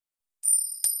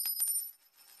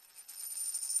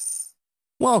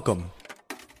Welcome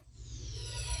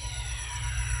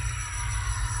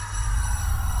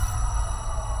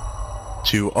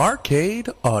to Arcade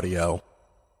Audio.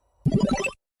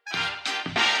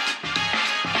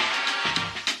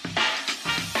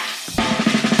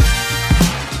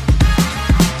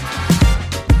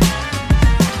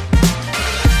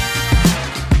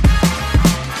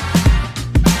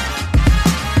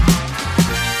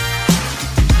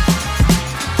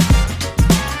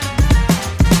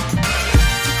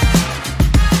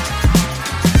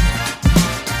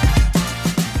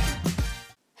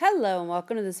 Hello and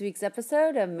welcome to this week's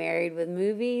episode of Married with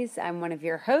Movies. I'm one of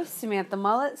your hosts, Samantha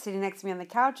Mullet. Sitting next to me on the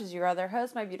couch is your other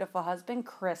host, my beautiful husband,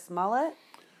 Chris Mullet.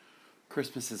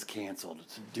 Christmas is canceled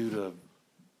due to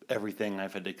everything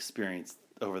I've had to experience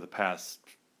over the past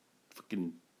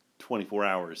freaking 24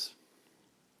 hours.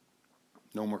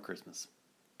 No more Christmas.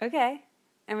 Okay.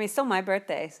 I mean, it's still my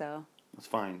birthday, so. That's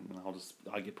fine.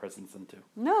 I'll get presents then too.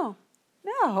 No.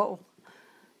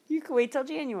 You can wait till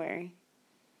January.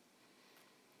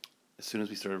 As soon as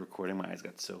we started recording, my eyes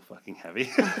got so fucking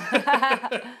heavy.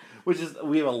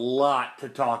 We have a lot to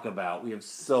talk about. We have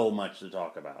so much to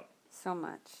talk about. So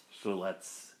much. So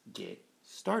let's get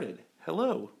started.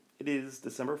 Hello. It is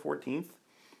December 14th,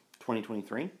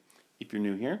 2023. If you're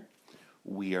new here,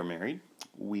 we are married.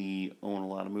 We own a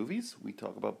lot of movies. We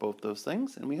talk about both those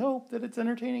things, and we hope that it's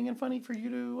entertaining and funny for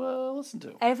you to listen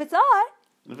to. And if it's not,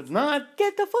 And if it's not,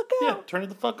 get the fuck out. yeah, turn it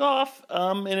the fuck off.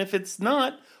 And if it's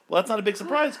not, well, that's not a big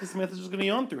surprise because Samantha's just going to be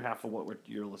on through half of what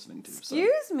you're listening to.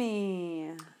 Excuse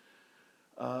me.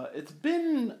 It's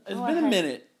been a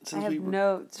minute since we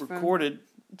recorded.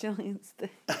 Jillian's thing.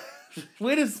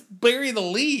 Way to bury the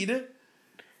lead.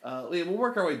 We'll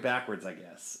work our way backwards, I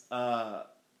guess.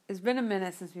 It's been a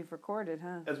minute since we've recorded,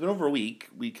 huh? It's been over a week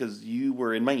because you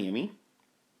were in Miami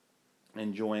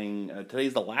enjoying.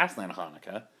 Today's the last night of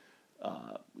Hanukkah.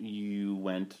 You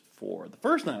went for the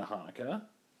first night of Hanukkah,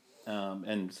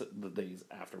 and the days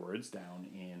afterwards down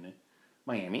in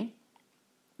Miami,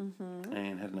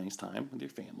 and had a nice time with your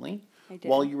family. I did.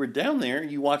 While you were down there,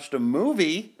 you watched a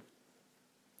movie.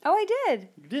 Oh, I did.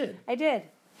 You did. I did.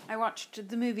 I watched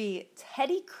the movie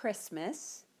Teddy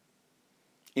Christmas.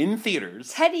 In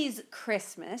theaters. Teddy's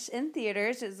Christmas in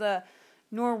theaters is a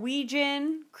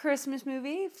Norwegian Christmas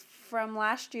movie from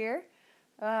last year.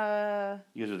 You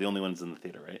guys are the only ones in the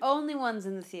theater, right? Only ones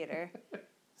in the theater.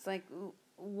 It's like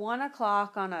 1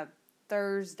 o'clock on a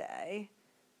Thursday.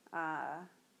 But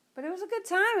it was a good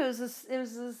time. It was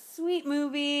a sweet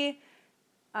movie.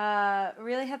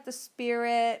 Really had the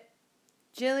spirit.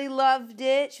 Jilly loved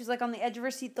it. She was like on the edge of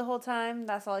her seat the whole time.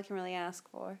 That's all I can really ask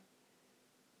for.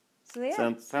 So yeah.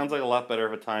 Sounds like a lot better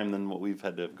of a time than what we've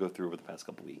had to go through over the past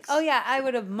couple weeks. Oh yeah, I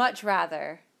would have much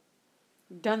rather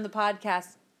done the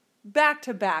podcast back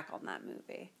to back on that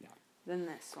movie than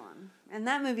this one. And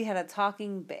that movie had a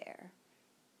talking bear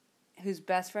whose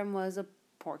best friend was a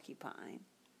porcupine.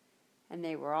 And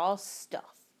they were all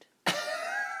stuffed.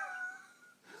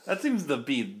 That seems to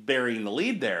be burying the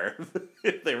lead there.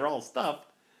 If they were all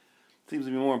stuffed. Seems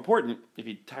to be more important if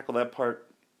you tackle that part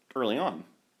early on.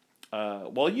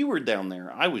 While you were down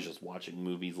there, I was just watching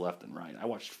movies left and right. I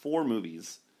watched 4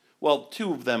 movies. Well,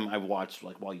 2 of them I watched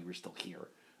while you were still here.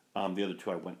 The other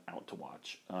 2 I went out to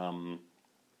watch. So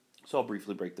I'll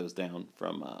briefly break those down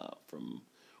from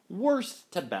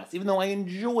worst to best. Even though I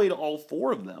enjoyed all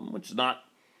 4 of them, which is not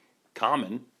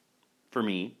common for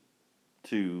me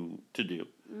to do.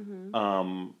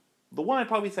 Mm-hmm. The one I'd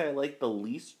probably say I liked the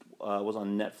least was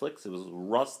on Netflix. It was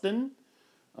Rustin.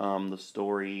 The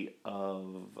story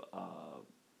of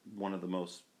one of the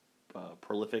most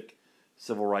prolific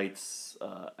civil rights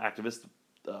activists,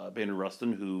 Bandar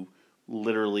Rustin, who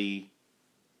literally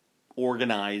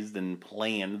organized and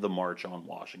planned the March on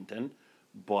Washington,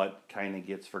 but kind of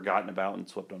gets forgotten about and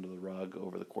swept under the rug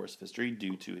over the course of history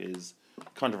due to his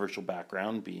controversial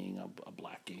background being a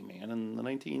black gay man in the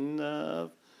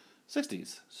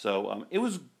 1960s. So it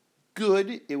was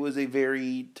good. It was a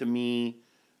very, to me,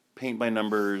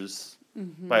 paint-by-numbers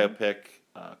biopic.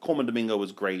 Coleman Domingo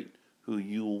was great, who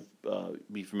you'll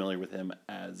be familiar with him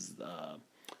as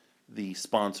the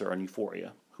sponsor on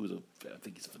Euphoria, I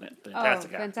think he's a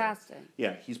fantastic actor. Fantastic.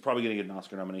 Yeah, he's probably going to get an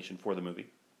Oscar nomination for the movie.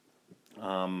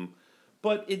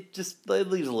 But it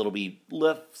leaves a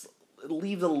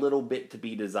little bit to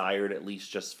be desired, at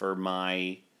least just for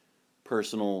my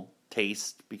personal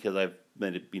taste, because I've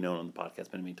made it be known on the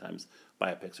podcast many times.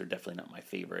 Biopics are definitely not my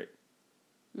favorite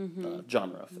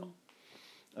genre of film.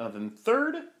 Then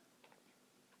third, I'm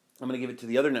going to give it to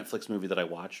the other Netflix movie that I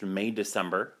watched, May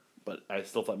December, but I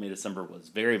still thought May December was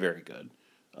very, very good.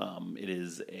 It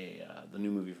is the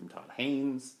new movie from Todd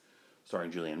Haynes,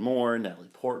 starring Julianne Moore, Natalie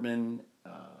Portman,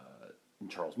 and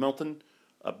Charles Melton,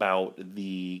 about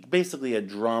basically a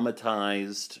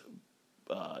dramatized,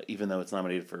 even though it's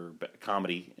nominated for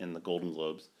comedy in the Golden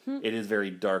Globes, it is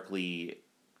very darkly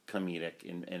comedic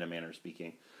in a manner of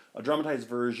speaking. A dramatized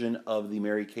version of the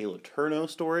Mary Kay Letourneau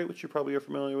story, which you probably are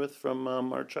familiar with from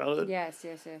our childhood. Yes.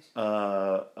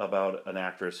 About an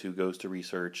actress who goes to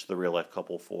research the real life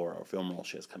couple for a film role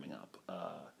she has coming up.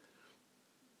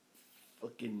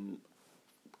 Fucking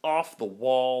off the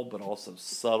wall, but also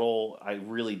subtle. I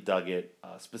really dug it.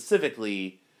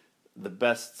 Specifically, the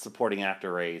best supporting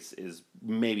actor race is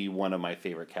maybe one of my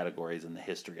favorite categories in the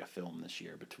history of film this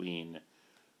year, between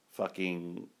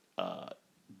fucking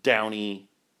Downey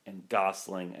and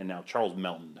Gosling, and now Charles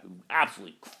Melton, who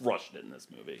absolutely crushed it in this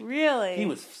movie. Really? He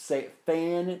was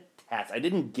fantastic. I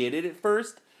didn't get it at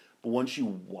first, but once you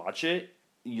watch it,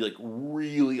 you like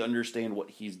really understand what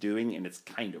he's doing, and it's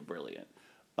kind of brilliant.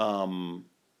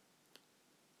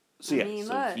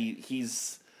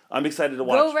 He's. I'm excited to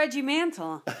watch. Go Reggie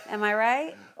Mantle. Am I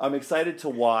right? I'm excited to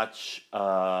watch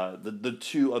the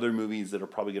two other movies that are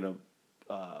probably going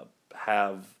to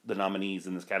have the nominees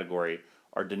in this category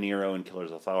are De Niro and Killers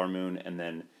of the Flower Moon, and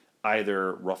then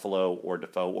either Ruffalo or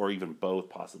Dafoe, or even both,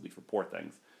 possibly, for Poor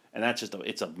Things. And that's just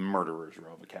it's a murderer's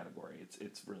row of a category.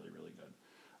 It's really, really good.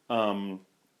 And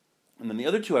then the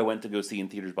other two I went to go see in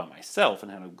theaters by myself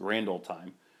and had a grand old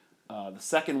time. The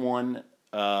second one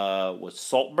was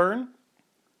Saltburn,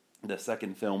 the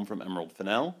second film from Emerald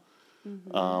Fennell,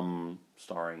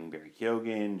 starring Barry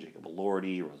Keoghan, Jacob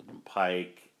Elordi, Rosamund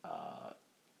Pike.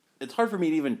 It's hard for me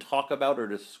to even talk about or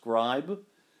describe.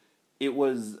 It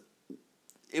was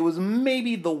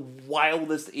maybe the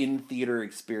wildest in-theater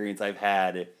experience I've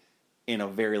had in a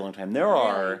very long time. There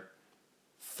are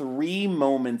 3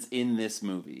 moments in this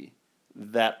movie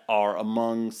that are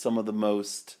among some of the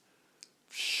most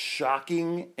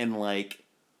shocking and like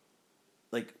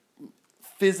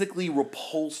physically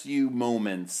repulse you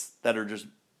moments that are just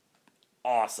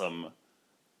awesome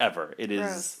ever. It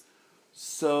is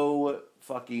so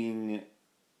fucking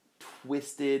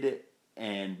twisted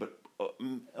but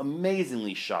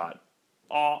amazingly shot,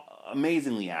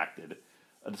 amazingly acted.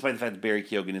 Despite the fact that Barry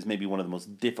Keoghan is maybe one of the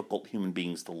most difficult human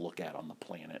beings to look at on the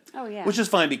planet. Oh, yeah. Which is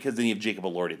fine because then you have Jacob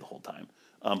Elordi the whole time,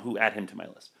 who add him to my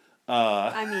list.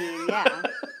 I mean, yeah.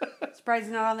 Surprised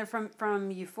he's not on there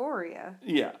from Euphoria.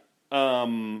 Yeah.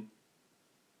 I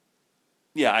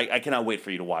cannot wait for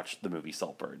you to watch the movie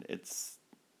Saltburn. It's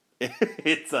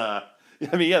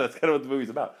I mean, yeah, that's kind of what the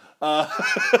movie's about.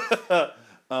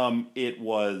 It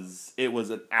was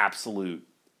an absolute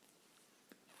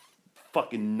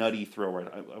fucking nutty thrower.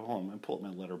 Hold on, I pull up my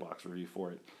Letterboxd review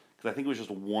for it because I think it was just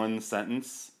one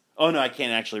sentence. Oh no, I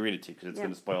can't actually read it to you because it's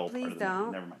going to spoil part of the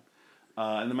movie. Never mind.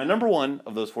 And then my number one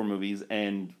of those 4 movies,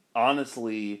 and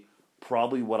honestly,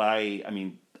 probably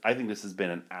I think this has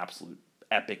been an absolute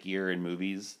epic year in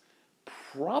movies.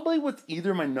 Probably what's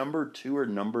either my number 2 or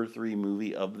number 3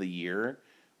 movie of the year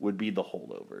would be The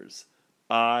Holdovers.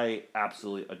 I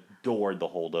absolutely adored The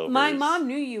Holdovers. My mom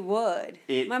knew you would.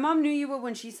 My mom knew you would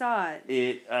when she saw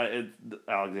it.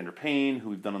 Alexander Payne, who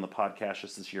we've done on the podcast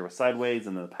just this year with Sideways,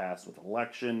 and in the past with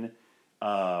Election.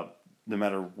 No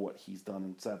matter what he's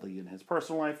done, sadly, in his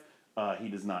personal life, he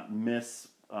does not miss,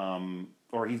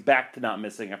 or he's back to not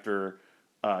missing after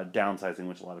downsizing,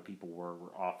 which a lot of people were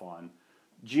off on.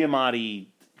 Giamatti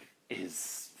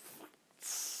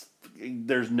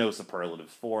there's no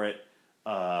superlatives for it.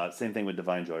 Same thing with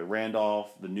Divine Joy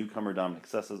Randolph. The newcomer Dominic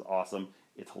Sessa is awesome.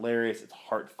 It's hilarious. It's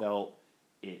heartfelt.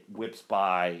 It whips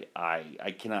by.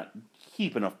 I cannot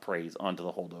heap enough praise onto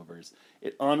The Holdovers.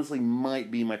 It honestly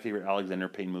might be my favorite Alexander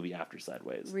Payne movie after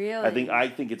Sideways. Really? I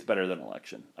think it's better than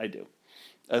Election. I do.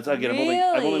 Again,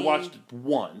 I've only watched it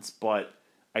once, but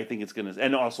I think it's gonna,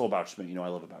 and also About Schmidt. I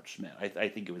love About Schmidt. I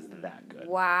think it was that good.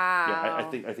 Wow.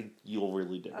 Yeah, I think you'll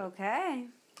really dig it. Okay.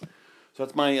 So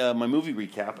that's my my movie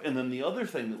recap. And then the other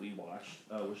thing that we watched,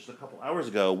 which is a couple hours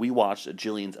ago, we watched at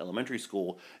Jillian's Elementary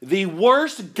School the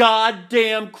worst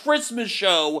goddamn Christmas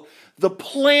show the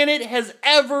planet has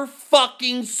ever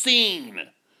fucking seen.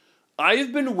 I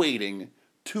have been waiting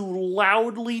to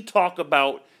loudly talk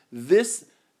about this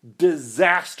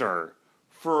disaster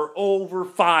for over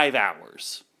 5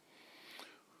 hours.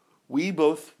 We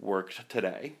both worked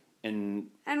today. And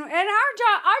our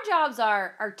jobs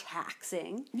are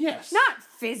taxing. Yes. Not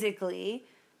physically,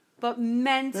 but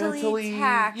mentally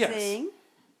taxing.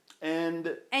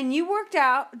 Yes. And you worked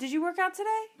out. Did you work out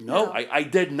today? No, I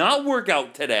did not work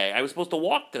out today. I was supposed to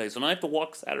walk today, so now I have to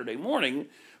walk Saturday morning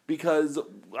because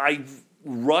I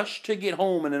rushed to get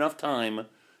home in enough time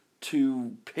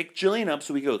to pick Jillian up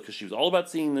so we go, because she was all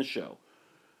about seeing this show.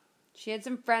 She had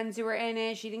some friends who were in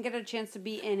it. She didn't get a chance to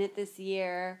be in it this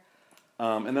year.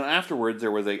 And then afterwards,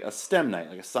 there was a STEM night,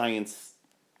 like a science.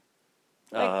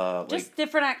 Just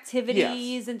different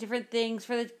activities and different things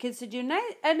for the kids to do.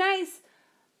 A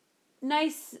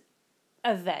nice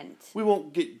event. We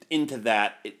won't get into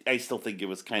that. I still think it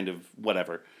was kind of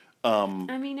whatever.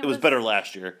 It was better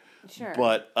last year. Sure.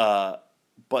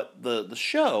 But the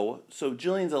show, so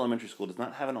Jillian's Elementary School does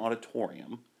not have an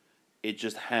auditorium. It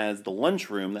just has the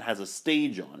lunchroom that has a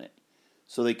stage on it.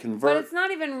 So they convert. But it's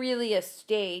not even really a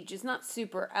stage. It's not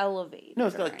super elevated. No,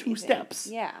 it's got like 2 steps.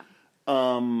 Yeah.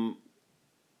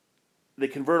 They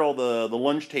convert all the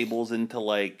lunch tables into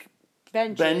like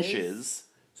benches.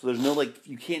 So there's no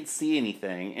you can't see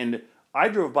anything. And I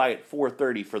drove by at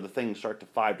 4:30 for the thing to start to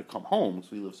 5 to come home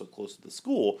because we live so close to the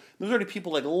school. There's already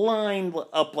people lined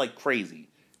up like crazy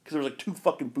because there was 2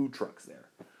 fucking food trucks there.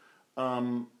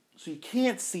 So you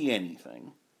can't see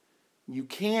anything. You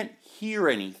can't hear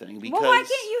anything because. Well, why can't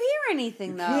you hear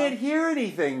anything though? You can't hear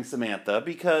anything, Samantha,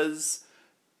 because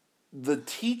the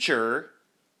teacher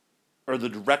or the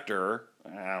director,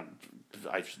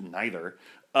 neither,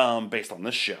 based on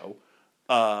this show,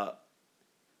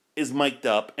 is mic'd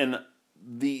up, and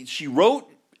she wrote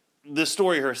the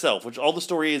story herself, which all the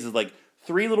story is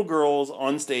 3 little girls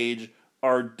on stage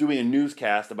are doing a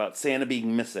newscast about Santa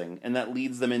being missing, and that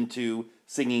leads them into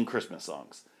singing Christmas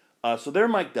songs. So they're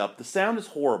mic'd up. The sound is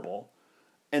horrible,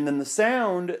 and then the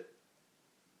sound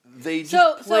they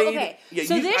just played. Okay. Yeah,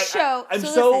 so this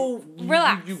show.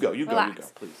 Relax. You go,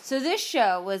 please. So this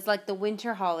show was like the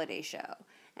winter holiday show,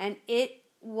 and it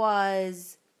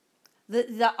was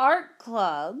the art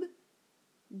club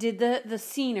did the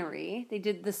scenery. They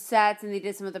did the sets and they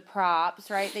did some of the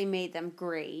props. Right, they made them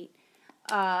great.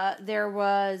 There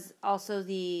was also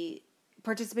the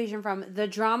participation from the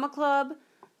drama club,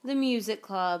 the music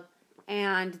club,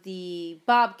 and the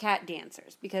Bobcat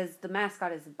dancers, because the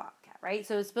mascot is a bobcat, right?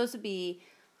 So it's supposed to be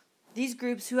these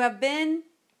groups who have been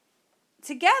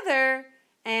together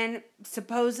and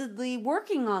supposedly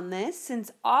working on this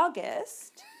since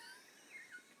August.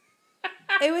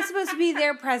 It was supposed to be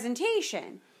their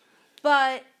presentation.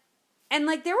 But, and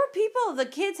there were people, the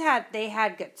kids had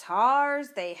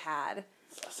guitars, they had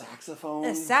a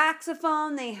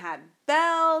saxophone, they had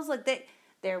bells,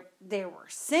 there were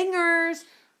singers,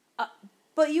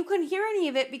 but you couldn't hear any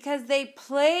of it because they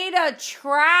played a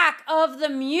track of the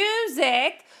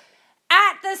music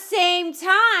at the same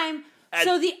time,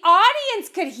 so the audience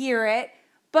could hear it,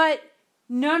 but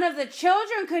none of the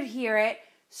children could hear it,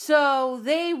 so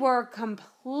they were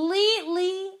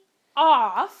completely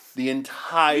off the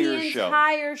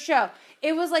entire show.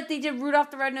 It was like they did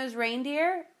Rudolph the Red-Nosed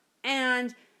Reindeer,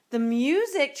 and the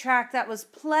music track that was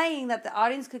playing that the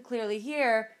audience could clearly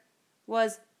hear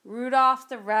was Rudolph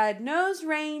the Red-Nosed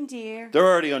Reindeer. They're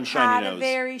already on Shiny Nose. Had a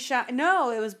very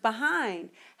No, it was behind.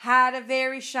 Had a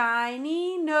very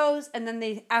shiny nose. And then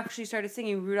they actually started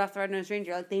singing Rudolph the Red-Nosed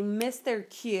Reindeer. They missed their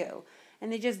cue.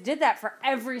 And they just did that for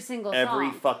every single song.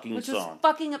 Every fucking which song. Which was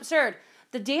fucking absurd.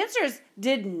 The dancers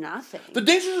did nothing. The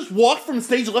dancers just walked from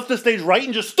stage left to stage right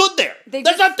and just stood there.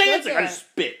 That's not dancing. I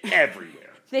spit everywhere.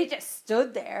 They just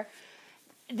stood there.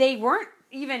 They weren't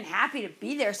even happy to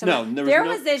be there. So there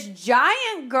was this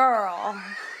giant girl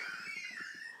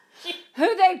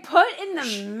who they put in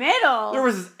the middle. There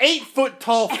was this 8-foot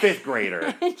tall 5th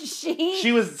grader. And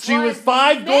she was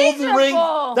 5 golden rings.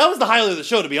 That was the highlight of the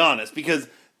show, to be honest, because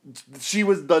she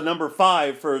was the number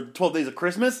 5 for 12 Days of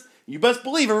Christmas. You best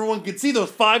believe everyone could see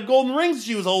those 5 golden rings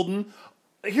she was holding.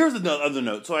 Here's another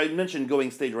note. So I mentioned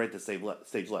going stage right to stage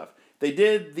left. They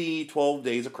did the 12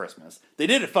 Days of Christmas. They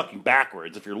did it fucking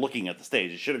backwards if you're looking at the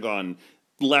stage. It should have gone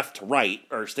left to right,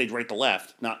 or stage right to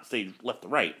left, not stage left to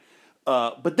right.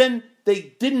 But then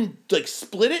they didn't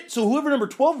split it, so whoever number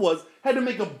 12 was had to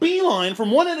make a beeline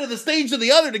from one end of the stage to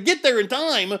the other to get there in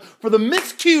time for the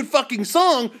miscued fucking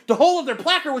song to hold up their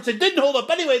placard, which they didn't hold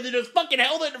up anyway. They just fucking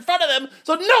held it in front of them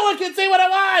so no one could see what it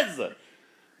was.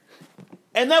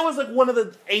 And that was one of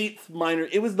the 8th minor.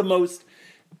 It was the most.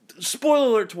 Spoiler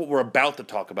alert to what we're about to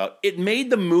talk about. It made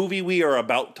the movie we are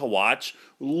about to watch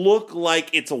look like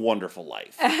It's a Wonderful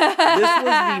Life. This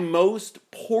was the most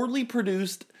poorly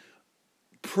produced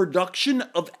production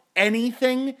of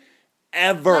anything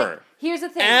ever. Here's the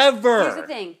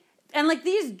thing. And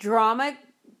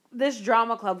this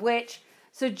drama club,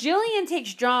 so Jillian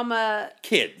takes drama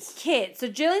kids. So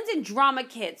Jillian's in Drama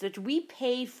Kids, which we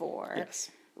pay for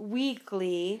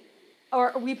weekly.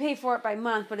 Or we pay for it by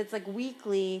month, but it's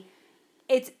weekly.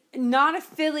 It's not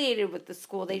affiliated with the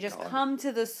school. They just come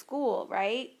to the school,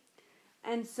 right?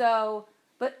 And so,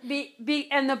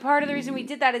 and the part of the reason we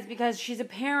did that is because she's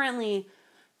apparently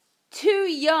too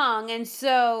young, and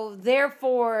so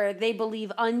therefore they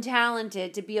believe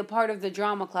untalented to be a part of the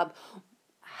drama club.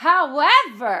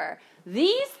 However,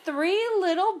 these three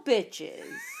little bitches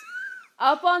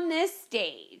up on this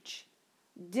stage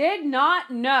did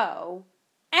not know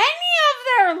any of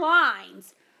their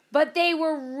lines, but they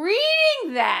were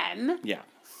reading them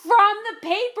from the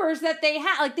papers that they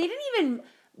had. Like, they didn't even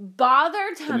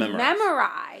bother to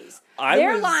memorize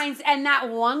their lines. And that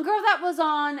one girl that was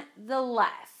on the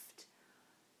left,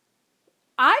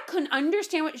 I couldn't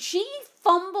understand what she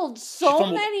fumbled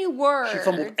many words. She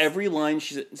fumbled every line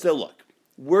she said. So look,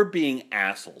 we're being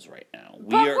assholes right now.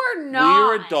 We're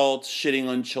not. We are adults shitting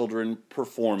on children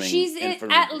performing. She's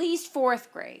in at least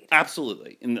 4th grade.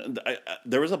 Absolutely. And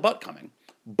there was a butt coming.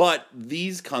 But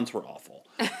these cunts were awful.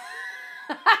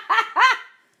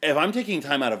 If I'm taking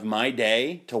time out of my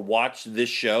day to watch this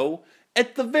show,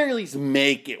 at the very least,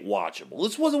 make it watchable.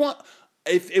 This wasn't one.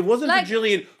 If it wasn't for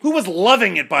Jillian, who was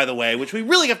loving it, by the way, which we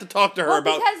really have to talk to her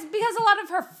about. Because a lot of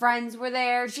her friends were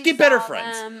there. Get better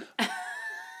friends.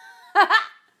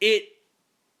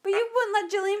 But you wouldn't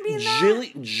let Jillian be in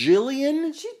that?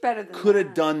 Jillian she's better than could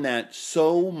have done that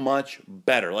so much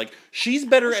better. Like, she's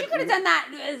better She could have done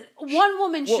that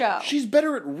one-woman show. She's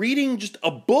better at reading just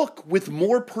a book with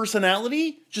more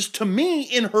personality, just to me,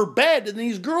 in her bed than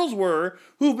these girls were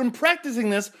who've been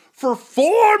practicing this for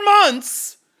 4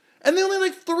 months, and they only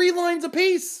had 3 lines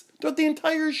apiece throughout the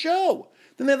entire show.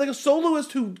 Then they had a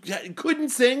soloist who couldn't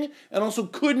sing and also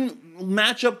couldn't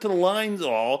match up to the lines at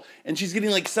all, and she's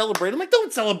getting celebrated. I'm like,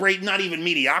 don't celebrate not even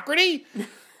mediocrity.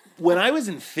 When I was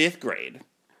in 5th grade,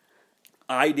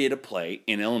 I did a play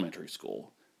in elementary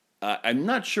school. I'm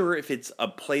not sure if it's a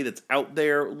play that's out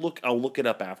there. I'll look it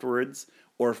up afterwards,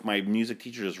 or if my music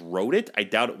teacher just wrote it. I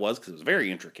doubt it was, because it was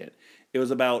very intricate. It was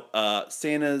about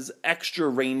Santa's extra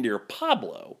reindeer,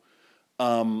 Pablo.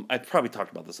 I've probably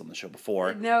talked about this on the show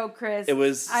before. No, Chris.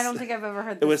 I don't think I've ever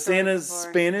heard this. It was Santa's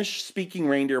Spanish-speaking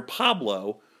reindeer,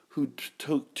 Pablo, who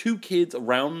took 2 kids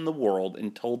around the world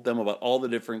and told them about all the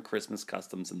different Christmas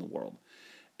customs in the world.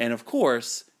 And of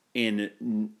course,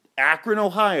 in Akron,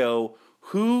 Ohio,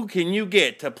 who can you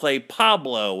get to play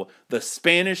Pablo, the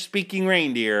Spanish-speaking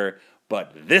reindeer,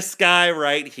 but this guy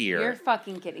right here? You're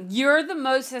fucking kidding. You're the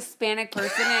most Hispanic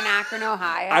person in Akron,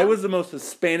 Ohio. I was the most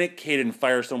Hispanic kid in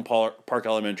Firestone Park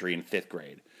Elementary in 5th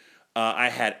grade. I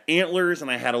had antlers,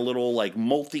 and I had a little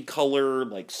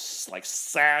multicolor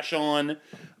sash on,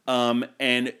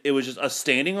 and it was just us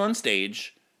standing on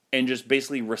stage and just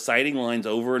basically reciting lines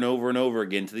over and over and over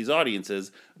again to these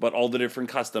audiences about all the different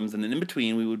customs, and then in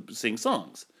between we would sing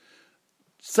songs.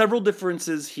 Several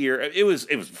differences here. It was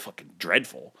fucking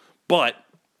dreadful. But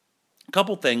a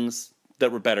couple things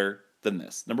that were better than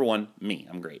this. Number 1, me.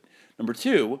 I'm great. Number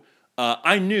 2,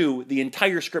 I knew the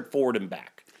entire script forward and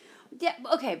back. Yeah,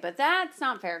 okay, but that's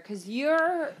not fair, because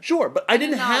you're... Sure, but I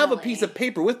didn't have a piece of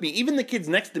paper with me. Even the kids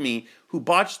next to me who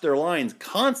botched their lines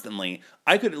constantly,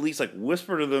 I could at least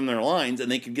whisper to them their lines, and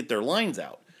they could get their lines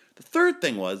out. The third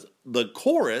thing was, the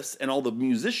chorus and all the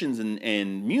musicians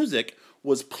and music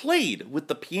was played with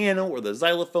the piano or the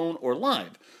xylophone or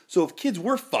live. So if kids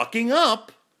were fucking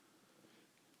up,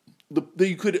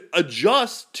 they could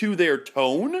adjust to their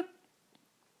tone,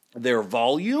 their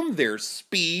volume, their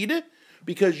speed,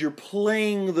 because you're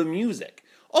playing the music.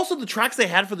 Also, the tracks they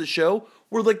had for the show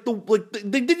were they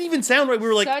didn't even sound right. We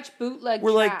were such bootleg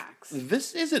tracks.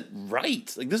 This isn't right.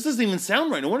 This doesn't even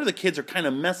sound right. No wonder the kids are kind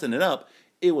of messing it up.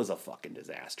 It was a fucking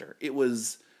disaster.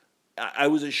 I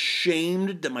was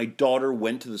ashamed that my daughter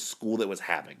went to the school that was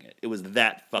having it. It was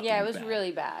that fucking bad. Yeah, it was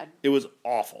really bad. It was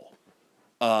awful.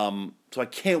 So I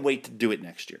can't wait to do it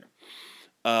next year.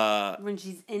 When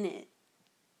she's in it.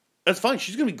 That's fine.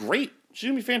 She's going to be great. She's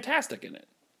going to be fantastic in it.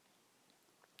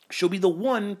 She'll be the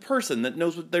one person that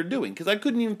knows what they're doing. Because I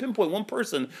couldn't even pinpoint one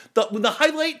person. The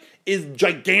highlight is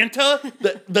Giganta,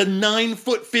 the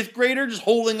 9-foot 5th grader just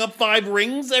holding up 5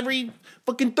 rings every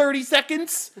fucking 30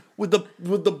 seconds with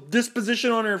the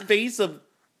disposition on her face of,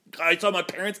 I saw my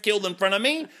parents killed in front of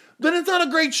me. Then it's not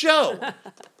a great show.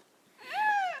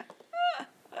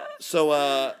 So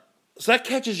that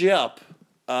catches you up.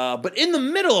 But in the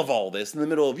middle of all this, in the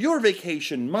middle of your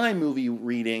vacation, my movie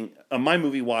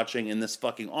watching, and this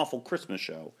fucking awful Christmas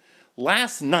show,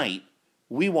 last night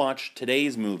we watched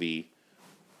today's movie,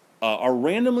 our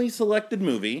randomly selected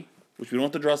movie, which we don't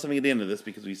have to draw something at the end of this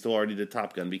because we still already did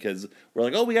Top Gun, because we're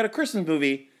like, oh, we got a Christmas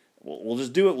movie. We'll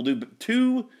just do it. We'll do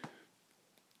 2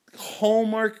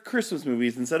 Hallmark Christmas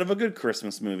movies instead of a good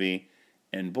Christmas movie.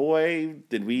 And boy,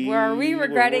 did we... Were we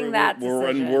regretting that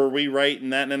decision? Were we right in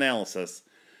that analysis?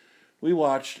 We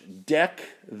watched Deck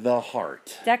the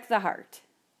Heart. Deck the Heart.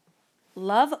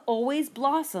 Love always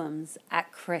blossoms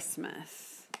at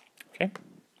Christmas. Okay.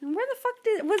 And where the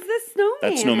fuck was this snowman?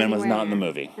 That snowman was anywhere? not in the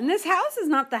movie. And this house is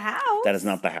not the house. That is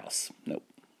not the house. Nope.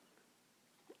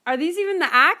 Are these even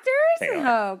the actors? They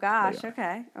are. Oh, gosh. They are.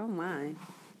 Okay. Oh, my.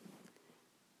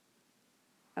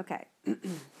 Okay.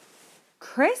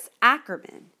 Chris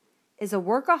Ackerman is a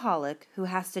workaholic who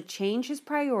has to change his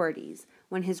priorities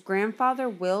when his grandfather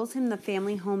wills him the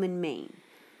family home in Maine,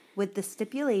 with the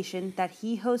stipulation that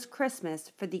he hosts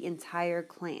Christmas for the entire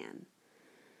clan.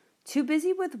 Too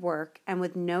busy with work and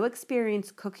with no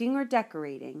experience cooking or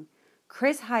decorating,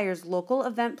 Chris hires local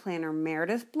event planner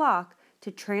Meredith Block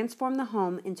to transform the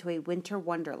home into a winter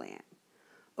wonderland.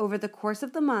 Over the course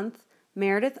of the month,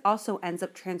 Meredith also ends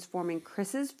up transforming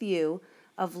Chris's view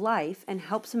of life and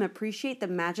helps him appreciate the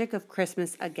magic of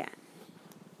Christmas again.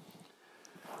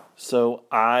 So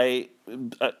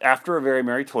after a Very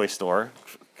Merry Toy Store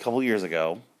a couple years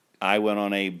ago, I went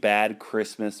on a bad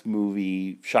Christmas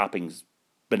movie shopping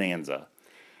bonanza.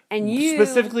 And you...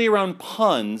 Specifically around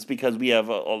puns, because we have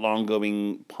a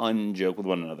long-going pun joke with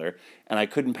one another, and I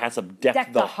couldn't pass up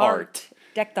Deck the Heart.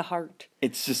 Deck the Heart.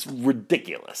 It's just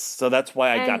ridiculous. So that's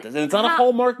why I got this. And it's not a how-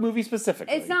 Hallmark movie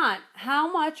specifically. It's not.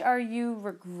 How much are you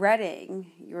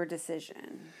regretting your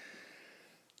decision?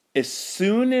 As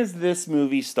soon as this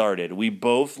movie started, we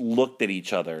both looked at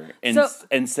each other and So-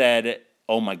 and said,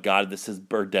 "Oh my God, this is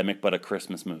Birdemic, but a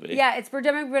Christmas movie." Yeah, it's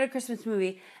Birdemic, but a Christmas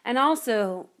movie. And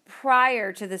also,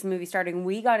 prior to this movie starting,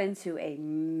 we got into a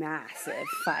massive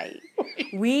fight.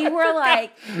 We were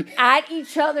like at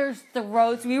each other's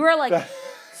throats. We were like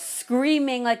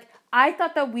screaming. Like, I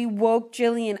thought that we woke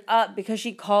Jillian up because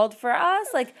she called for us.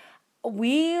 Like,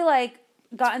 we like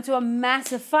got into a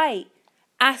massive fight.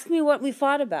 Ask me what we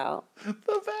fought about. The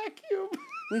vacuum.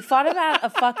 We fought about a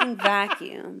fucking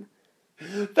vacuum.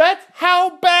 That's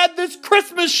how bad this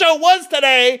Christmas show was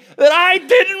today that I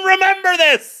didn't remember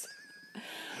this.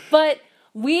 But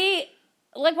we,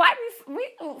 like, why do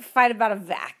we fight about a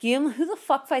vacuum? Who the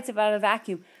fuck fights about a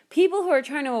vacuum? People who are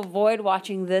trying to avoid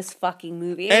watching this fucking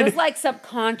movie. It was like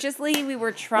subconsciously we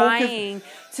were trying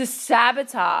to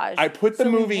sabotage. I put the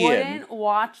movie we wouldn't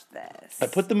watch this. I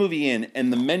put the movie in,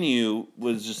 and the menu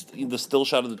was just the still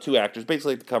shot of the two actors,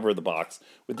 basically like the cover of the box,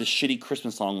 with this shitty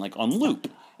Christmas song like on loop,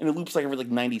 and it loops like every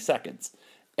 90 seconds,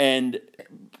 and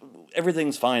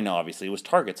everything's fine now. Obviously, it was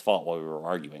Target's fault while we were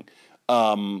arguing.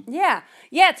 Yeah,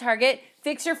 Target,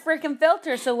 fix your freaking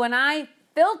filter. So when I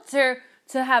filter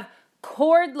to have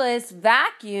cordless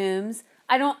vacuums,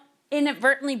 I don't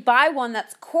inadvertently buy one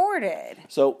that's corded.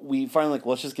 So we finally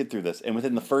let's just get through this, and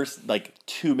within the first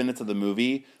 2 minutes of the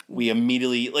movie, we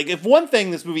immediately if one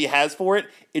thing this movie has for it,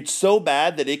 it's so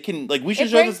bad that it can we should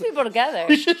It show brings this. people together.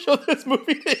 We should show this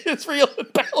movie to Israel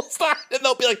and Palestine, and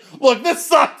they'll be like, "Look, this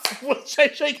sucks." We'll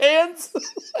shake hands.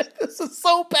 This is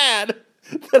so bad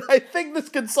that I think this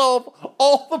could solve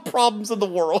all the problems in the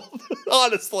world.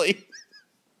 Honestly,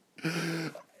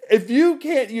 if you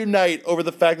can't unite over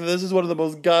the fact that this is one of the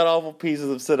most god awful pieces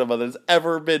of cinema that's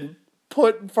ever been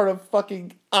put in front of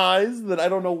fucking eyes, then I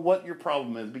don't know what your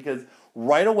problem is, because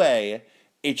right away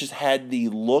it just had the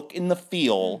look and the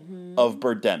feel of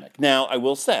Birdemic. Now, I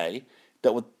will say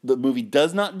that what the movie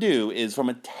does not do is, from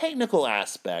a technical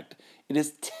aspect, it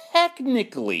is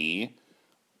technically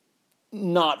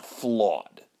not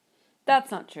flawed.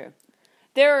 That's not true.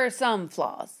 There are some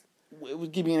flaws.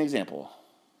 Give me an example.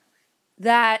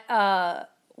 That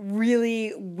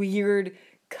really weird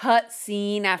cut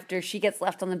scene after she gets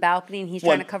left on the balcony and he's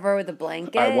trying to cover her with a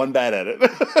blanket. All right, one bad edit.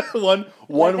 one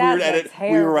weird edit.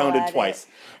 We rewound it twice.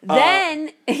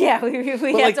 Then, we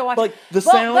had to watch. The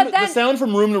sound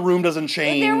from room to room doesn't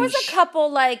change. There was a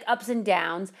couple ups and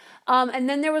downs. And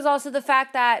then there was also the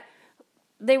fact that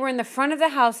they were in the front of the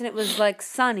house and it was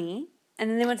sunny. And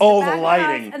then they went to the back the lighting.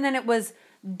 of the house and then it was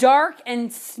dark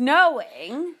and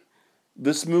snowing.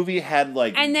 This movie had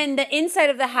And then the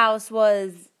inside of the house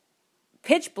was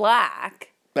pitch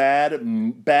black.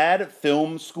 bad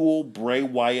film school Bray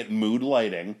Wyatt mood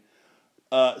lighting.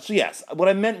 So yes, what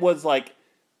I meant was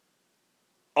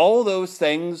all of those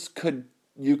things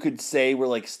you could say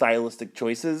were stylistic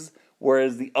choices,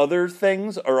 whereas the other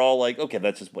things are all okay,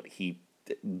 that's just what he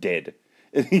did.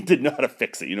 He didn't know how to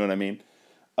fix it. You know what I mean?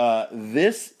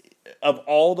 This, of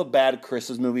all the bad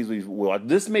Christmas movies we've watched,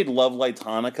 this made Love Lights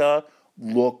Hanukkah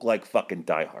look like fucking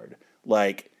Die Hard.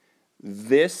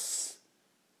 This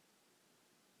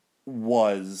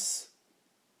was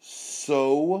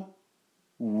so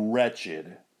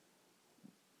wretched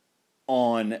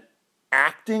on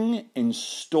acting and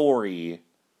story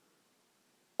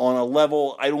on a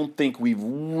level I don't think we've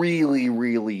really,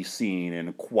 really seen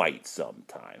in quite some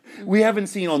time. We haven't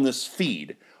seen on this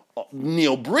feed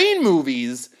Neil Breen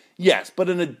movies, yes, but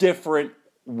in a different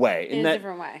way. In a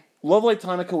different way. Love Like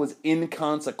Hanukkah was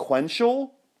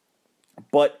inconsequential,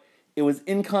 but it was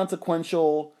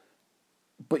inconsequential,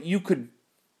 but you could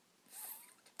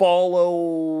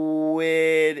follow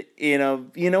it in a,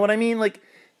 you know what I mean? Like,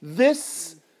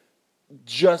 this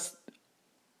just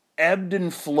ebbed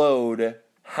and flowed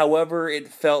however it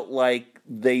felt like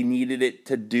they needed it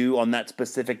to do on that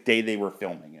specific day they were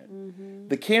filming it. Mm-hmm.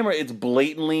 The camera, it's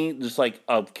blatantly just like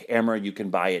a camera you can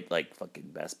buy at like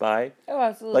fucking Best Buy. Oh,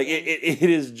 absolutely. Like, it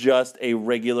is just a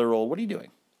regular old, what are you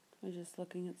doing? I'm just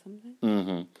looking at something.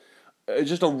 Mm-hmm. It's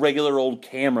just a regular old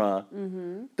camera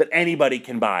that anybody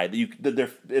can buy that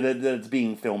it's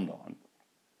being filmed on.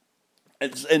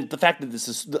 And the fact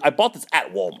that I bought this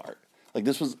at Walmart. Like,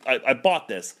 I bought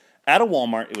this at a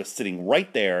Walmart. It was sitting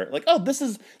right there. Like, oh, this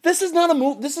is not a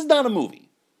movie. This is not a movie.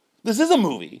 This is a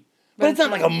movie, but it's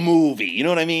not like a movie. You know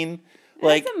what I mean?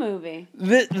 Like, It's a movie.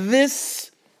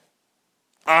 This,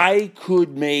 I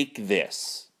could make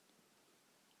this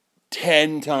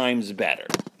 10 times better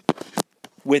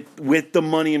with the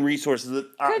money and resources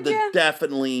that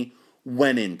definitely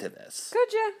went into this.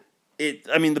 Could you?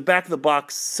 I mean, the back of the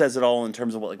box says it all in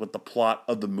terms of what the plot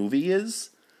of the movie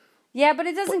is. Yeah, but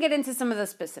it doesn't get into some of the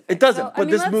specifics. It doesn't. So, but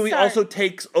this movie also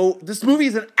takes. Oh, this movie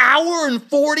is an hour and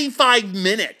 45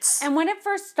 minutes. And when it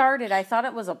first started, I thought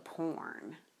it was a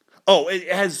porn. Oh,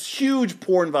 it has huge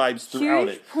porn vibes throughout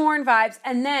it. Huge porn vibes,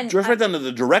 and then Just right down to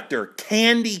the director,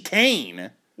 Candy Kane.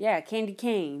 Yeah, Candy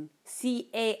Kane, Cain.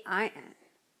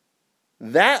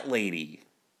 That lady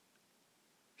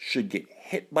should get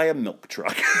hit by a milk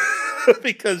truck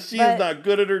because she is not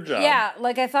good at her job. Yeah,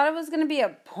 like I thought it was going to be a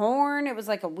porn. It was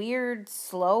like a weird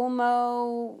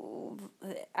slow-mo.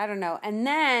 I don't know. And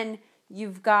then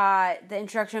you've got the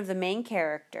introduction of the main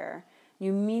character.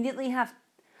 You immediately have...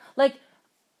 Like,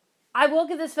 I will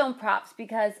give this film props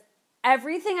because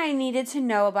everything I needed to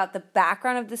know about the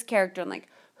background of this character and, like,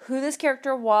 who this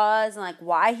character was and, like,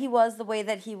 why he was the way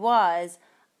that he was,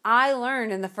 I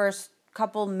learned in the first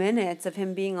couple minutes of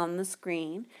him being on the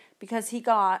screen because he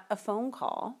got a phone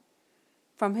call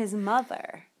from his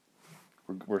mother.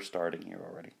 We're starting here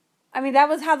already. I mean, that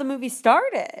was how the movie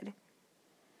started.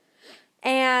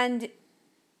 And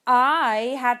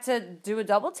I had to do a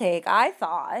double take. I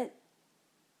thought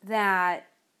that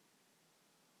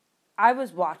I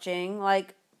was watching,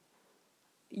 like,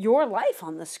 your life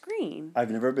on the screen. I've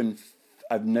never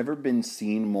been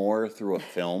seen more through a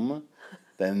film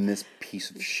than this piece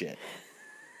of shit.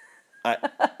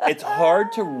 It's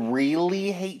hard to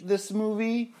really hate this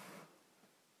movie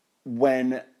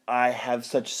when I have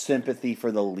such sympathy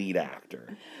for the lead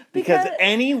actor. Because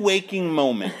any waking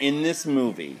moment in this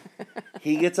movie,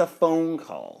 he gets a phone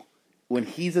call when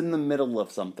he's in the middle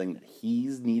of something that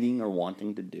he's needing or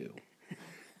wanting to do.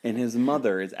 And his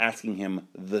mother is asking him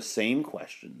the same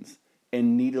questions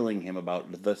and needling him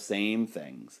about the same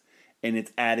things. And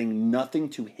it's adding nothing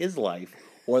to his life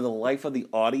or the life of the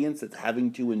audience that's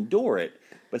having to endure it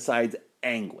besides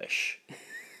anguish.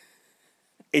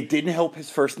 It didn't help his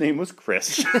first name was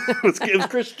Chris. it was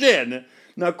Christian,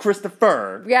 not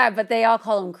Christopher. Yeah, but they all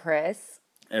call him Chris.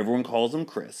 Everyone calls him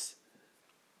Chris.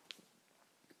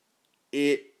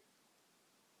 It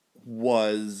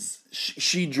was...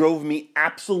 She drove me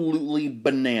absolutely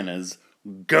bananas.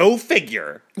 Go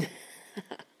figure.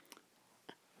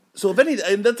 So if anything,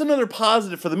 and that's another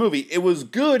positive for the movie. It was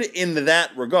good in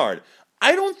that regard.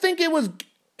 I don't think it was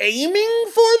aiming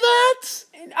for that.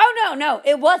 Oh, no,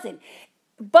 it wasn't.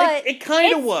 But it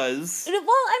kind of was. Well,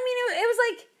 I mean, it was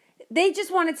like they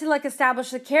just wanted to like establish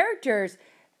the characters,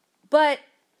 but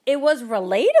it was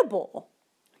relatable.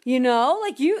 You know,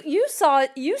 like you saw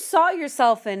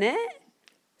yourself in it.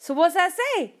 So what's that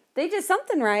say? They did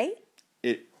something right.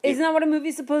 Isn't that what a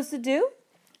movie's supposed to do?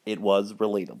 It was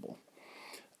relatable.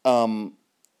 And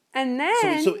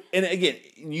then so and again,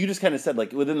 you just kind of said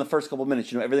like within the first couple of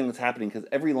minutes, you know everything that's happening because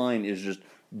every line is just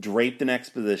draped in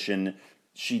exposition.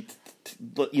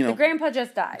 the grandpa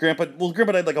just died. Grandpa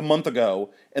died like a month ago,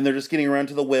 and they're just getting around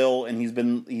to the will, and he's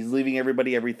leaving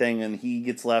everybody everything, and he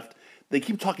gets left. They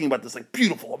keep talking about this like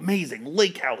beautiful, amazing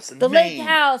lake house in Maine. Lake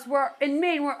house in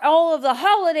Maine where all of the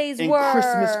holidays in were.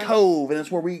 Christmas Cove, and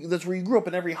that's where you grew up,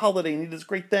 and every holiday, and you did this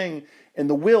great thing, and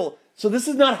the will. So this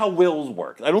is not how wills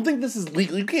work. I don't think this is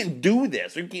legal. You can't do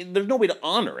this. There's no way to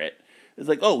honor it. It's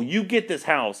like, oh, you get this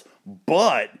house,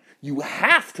 but you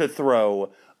have to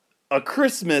throw a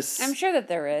Christmas. I'm sure that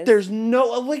there is. There's no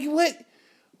like what?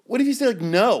 What if you say like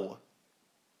no?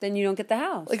 Then you don't get the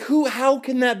house. Like how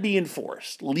can that be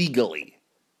enforced legally?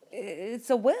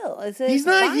 It's a will. He's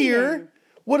not here.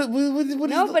 What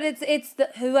No, is but it's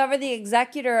whoever the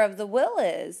executor of the will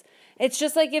is. It's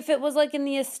just like if it was like in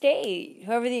the estate,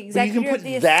 whoever the But you executor can of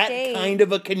the put that estate. kind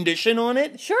of a condition on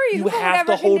it? Sure, you can put have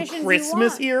to whatever hold conditions you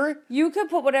Christmas want. here? You could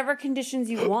put whatever conditions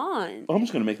you want. I'm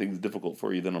just going to make things difficult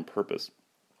for you then on purpose.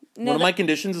 No, One of my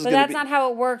conditions is but going to that's not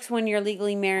how it works when you're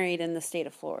legally married in the state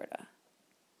of Florida.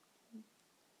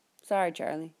 Sorry,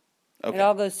 Charlie. Okay. It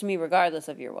all goes to me regardless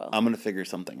of your will. I'm going to figure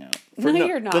something out. No,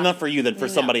 you're not. Not for you, then for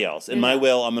No. somebody else. In No, my no.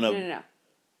 will, I'm going to... No.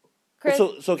 Chris,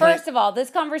 So can first of all, this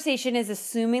conversation is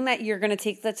assuming that you're going to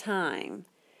take the time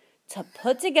to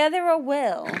put together a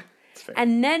will fair.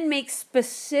 and then make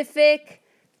specific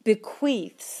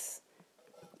bequeaths.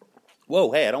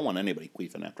 Whoa, hey, I don't want anybody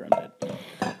queefing after I'm dead.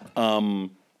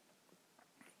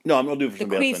 No, I'm going to do it for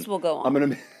somebody else. Bequeaths will go on.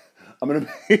 I'm gonna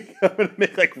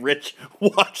make like Rich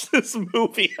watch this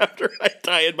movie after I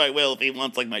die in my will if he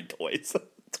wants like my toys.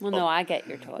 Well, no, I get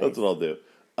your toys. That's what I'll do.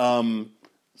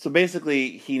 So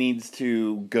basically, he needs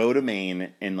to go to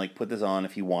Maine and like put this on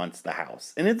if he wants the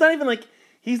house. And it's not even like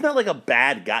he's not like a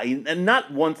bad guy. And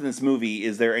not once in this movie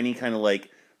is there any kind of like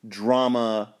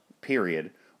drama period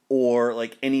or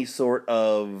like any sort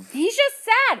of He's just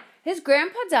sad. His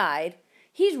grandpa died.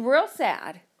 He's real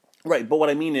sad. right. But what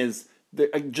I mean is,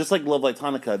 just like Love Like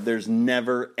Hanukkah, there's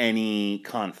never any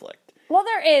conflict. Well,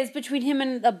 there is between him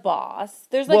and the boss.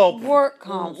 There's like work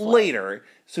conflict. Later,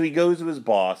 so he goes to his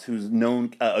boss, who's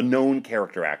a known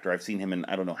character actor. I've seen him in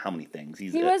I don't know how many things. He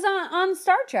was on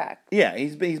Star Trek. Yeah,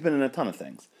 he's been in a ton of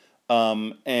things.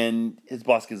 And his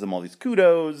boss gives him all these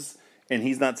kudos, and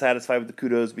he's not satisfied with the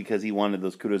kudos because he wanted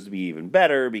those kudos to be even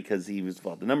better because he was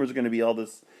thought the numbers are going to be all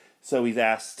this. So he's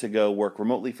asked to go work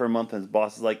remotely for a month, and his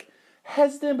boss is like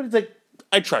hesitant, but he's like,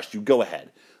 "I trust you. Go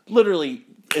ahead." Literally,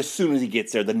 as soon as he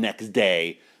gets there, the next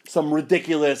day, some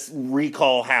ridiculous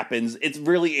recall happens. It's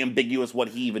really ambiguous what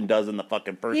he even does in the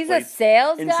fucking first place. He's a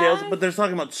sales guy? But they're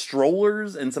talking about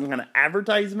strollers and some kind of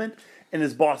advertisement, and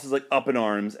his boss is like up in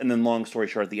arms. And then, long story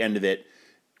short, at the end of it,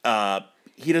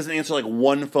 he doesn't answer like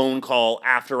one phone call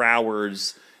after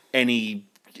hours, and he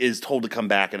is told to come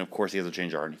back. And of course, he has a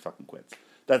change of heart and he fucking quits.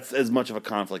 That's as much of a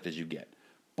conflict as you get.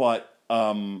 But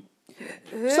son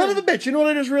of a bitch, you know what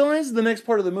I just realized? The next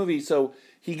part of the movie, so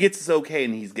he gets his okay,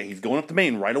 and he's going up to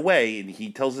Maine right away, and he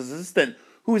tells his assistant,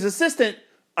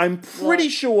 I'm pretty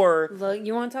sure... Look,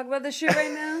 you want to talk about this shit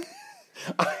right now?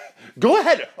 Go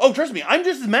ahead. Oh, trust me, I'm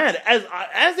just as mad.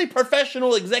 As a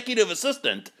professional executive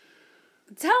assistant...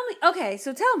 Tell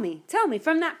me,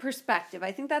 from that perspective.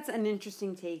 I think that's an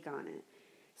interesting take on it.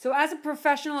 So as a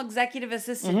professional executive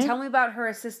assistant, tell me about her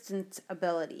assistant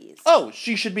abilities. Oh,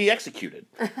 she should be executed.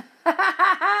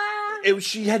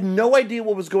 She had no idea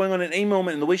what was going on at any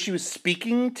moment, and the way she was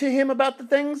speaking to him about the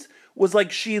things was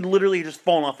like she had literally just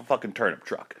fallen off a fucking turnip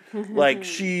truck. Like,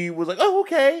 she was like, oh,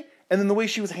 okay. And then the way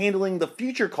she was handling the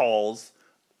future calls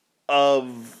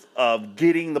of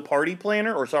getting the event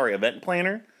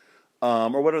planner,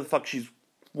 or whatever the fuck she's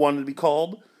wanted to be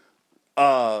called,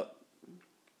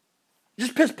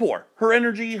 just piss poor. Her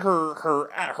energy, her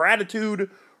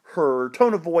attitude, her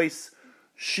tone of voice.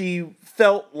 She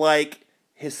felt like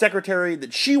his secretary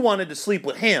that she wanted to sleep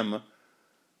with him,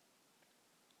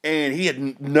 and he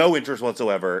had no interest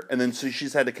whatsoever. And then so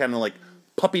she's had to kind of like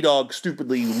puppy dog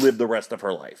stupidly live the rest of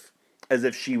her life as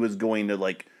if she was going to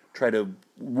like try to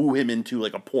woo him into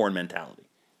like a porn mentality.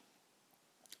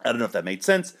 I don't know if that made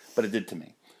sense, but it did to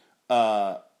me.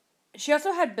 She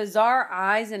also had bizarre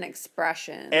eyes and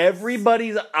expressions.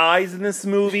 Everybody's eyes in this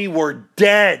movie were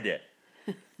dead.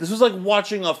 This was like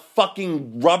watching a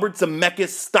fucking Robert Zemeckis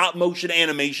stop-motion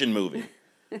animation movie.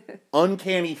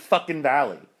 Uncanny fucking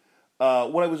Valley.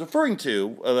 What I was referring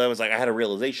to, I had a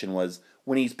realization, was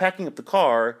when he's packing up the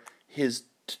car, his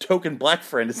token black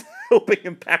friend is helping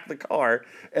him pack the car,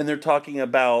 and they're talking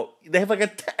about, they have like an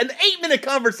 8-minute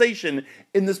conversation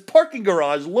in this parking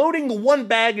garage, loading the one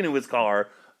bag into his car,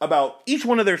 about each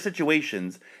one of their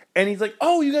situations, and he's like,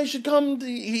 oh, you guys should come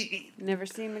to... Never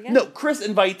see him again? No, Chris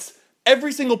invites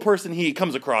every single person he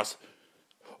comes across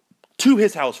to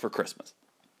his house for Christmas.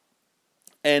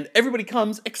 And everybody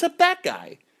comes except that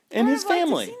guy and his family. I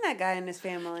would have seen that guy and his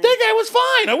family. That guy was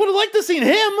fine. I would have liked to seen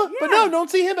him, but Yeah. no,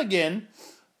 don't see him again.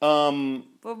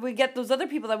 But we get those other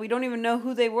people that we don't even know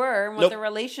who they were and what Nope. their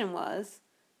relation was.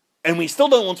 And we still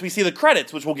don't once we see the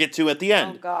credits, which we'll get to at the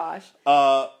end. Oh,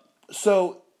 gosh.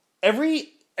 So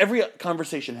every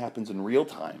conversation happens in real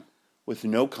time with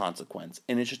no consequence,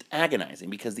 and it's just agonizing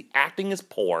because the acting is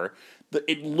poor.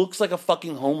 It looks like a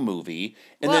fucking home movie,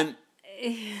 and then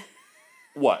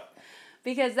what?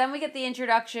 Because then we get the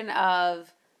introduction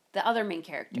of the other main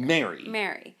character,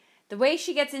 Mary. The way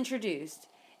she gets introduced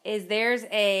is there's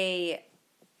a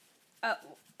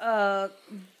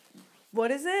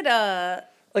what is it?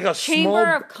 Like a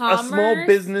Chamber small, of a small Commerce?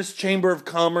 business chamber of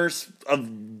commerce of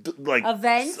like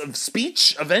Event? of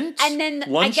speech event, And then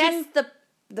luncheon? I guess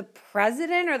the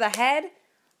president or the head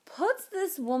puts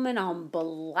this woman on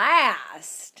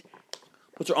blast.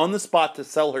 Puts her on the spot to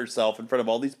sell herself in front of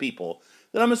all these people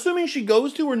that I'm assuming she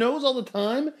goes to or knows all the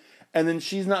time, and then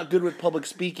she's not good with public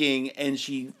speaking, and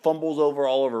she fumbles over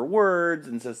all of her words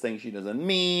and says things she doesn't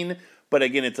mean. But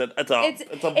again, it's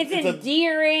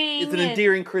endearing. It's an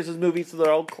endearing Christmas movie, so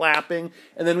they're all clapping,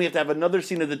 and then we have to have another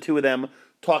scene of the two of them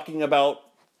talking about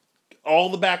all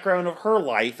the background of her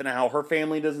life and how her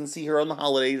family doesn't see her on the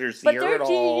holidays or see her at all.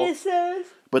 Geniuses.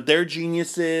 But they're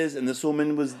geniuses, and this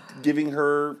woman was giving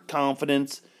her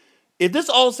confidence. If this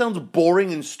all sounds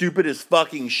boring and stupid as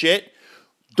fucking shit,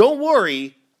 don't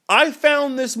worry. I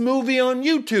found this movie on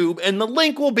YouTube, and the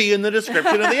link will be in the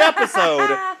description of the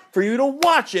episode for you to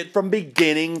watch it from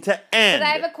beginning to end. But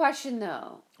I have a question,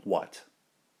 though. What?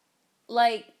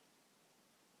 Like,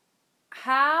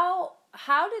 how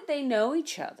did they know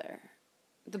each other?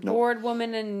 The bored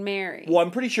woman and Mary. Well,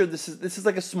 I'm pretty sure this is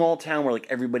like a small town where like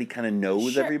everybody kind of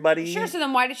knows everybody. Sure. So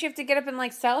then, why did she have to get up and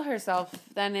like sell herself?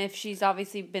 Then, if she's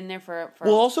obviously been there for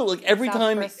well, also like every South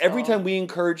time Bristol.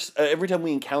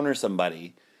 we encounter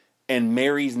somebody, and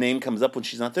Mary's name comes up when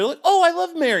she's not there, like, oh, I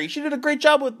love Mary. She did a great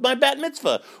job with my bat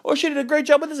mitzvah, or she did a great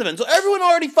job with this event. So everyone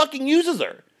already fucking uses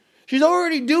her. She's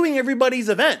already doing everybody's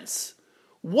events.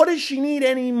 What does she need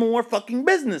any more fucking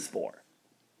business for?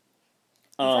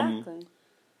 Exactly.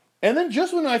 And then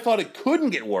just when I thought it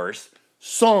couldn't get worse,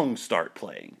 songs start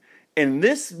playing. And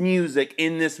this music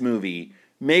in this movie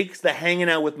makes the Hanging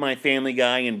Out With My Family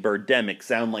Guy and Birdemic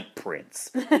sound like Prince.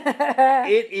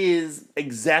 It is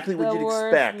exactly what The you'd worst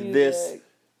expect. music. This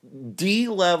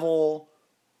D-level,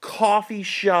 coffee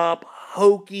shop,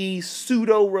 hokey,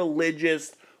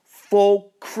 pseudo-religious,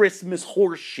 folk Christmas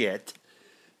horse shit.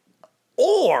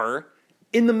 Or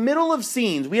in the middle of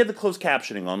scenes, we had the closed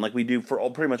captioning on like we do for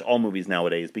pretty much all movies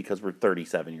nowadays because we're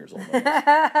 37 years old.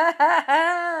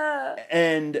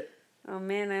 And oh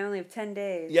man, I only have 10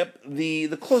 days. yep, the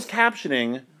closed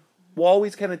captioning will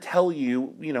always kind of tell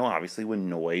you, obviously when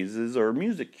noises or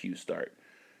music cues start.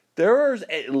 There's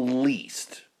at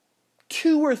least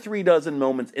 2 or 3 dozen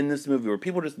moments in this movie where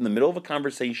people are just in the middle of a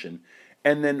conversation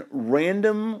and then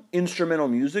random instrumental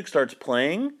music starts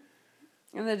playing.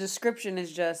 And the description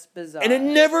is just bizarre. And it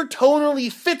never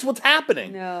tonally fits what's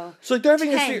happening. No. So like they're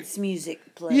having Tense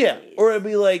music plays. yeah, or it'd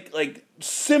be like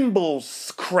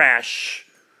cymbals crash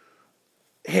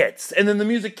hits, and then the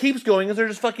music keeps going as they're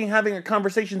just fucking having a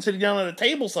conversation sitting down at a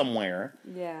table somewhere.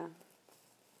 Yeah.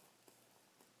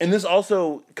 And this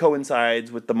also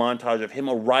coincides with the montage of him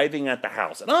arriving at the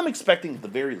house, and I'm expecting at the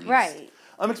very least, Right.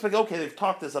 I'm expecting, okay, they've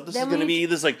talked this up. This Then is going to we- be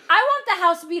this like. I want the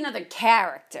house to be another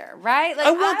character, right? Like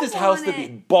I want this house to it-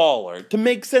 be baller, to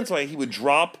make sense why he would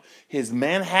drop his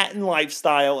Manhattan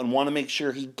lifestyle and want to make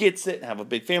sure he gets it and have a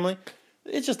big family.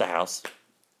 It's just a house.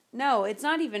 No, it's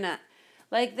not even a.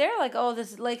 Like, they're like, oh,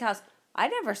 this lake house. I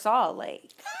never saw a lake.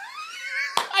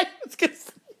 I was gonna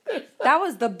say, That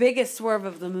was the biggest swerve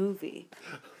of the movie.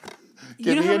 Give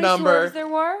you know me how a many number. swerves there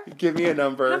were? Give me a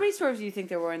number. How many swerves do you think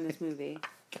there were in this movie?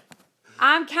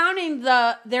 I'm counting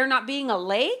there not being a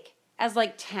lake as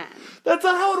like 10. That's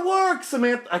not how it works,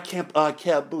 Samantha. I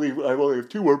can't believe I only have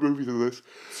 2 more movies of this.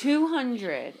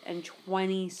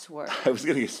 220 swerves. I was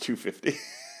gonna guess 250.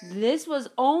 This was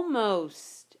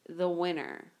almost the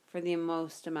winner for the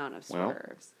most amount of Well.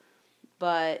 swerves.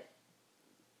 But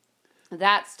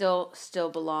that still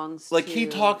belongs Like to... he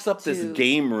talks up this to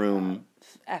game room.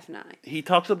 F9. He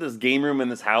talks up this game room in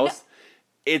this house.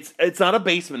 It's not a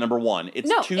basement. Number one. It's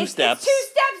No, 2 it's steps. 2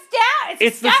 steps down.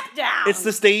 It's a step down. It's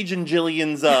the stage in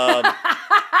Jillian's her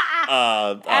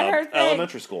thing.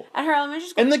 elementary school. At her elementary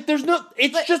school. And like, there's no.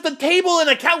 It's just a table and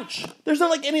a couch. There's not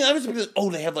like any. I was like, oh,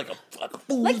 they have like a foosball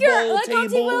like you're like table.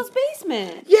 Auntie Will's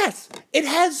basement. Yes, it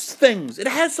has things. It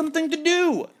has something to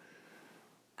do.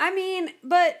 I mean,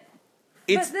 but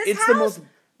this It's house, the most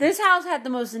this house had the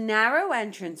most narrow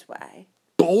entranceway.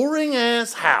 boring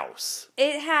ass house.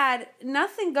 It had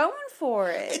nothing going for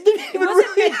it. It didn't even wasn't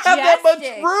really have that much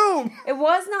majestic. room. It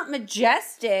was not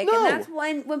majestic, No. and that's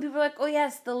when people are like, "Oh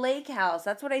yes, the lake house."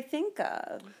 That's what I think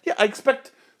of. Yeah, I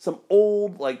expect some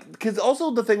old because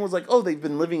also the thing was like, oh, they've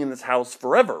been living in this house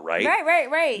forever, right?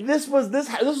 Right. This was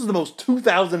the most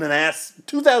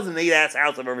 2008 ass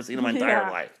house I've ever seen in my entire Yeah.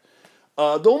 life.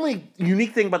 The only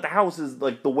unique thing about the house is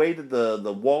like the way that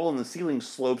the wall and the ceiling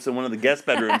slopes in one of the guest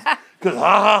bedrooms.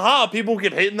 Because people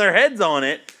keep hitting their heads on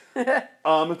it.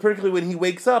 Particularly when he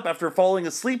wakes up after falling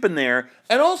asleep in there,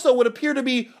 and also would appear to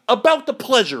be about to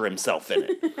pleasure himself in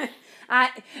it.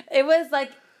 It was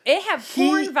like it had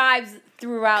porn vibes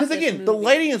throughout. Because again, the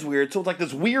lighting is weird, so it's like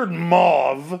this weird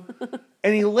mauve,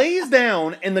 and he lays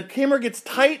down, and the camera gets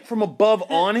tight from above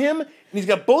on him, and he's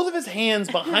got both of his hands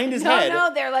behind his head.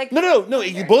 No, they're like no.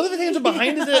 Both of his hands are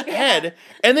behind his head,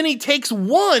 and then he takes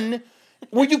one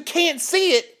where you can't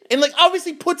see it, and like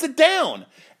obviously puts it down.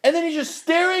 And then he's just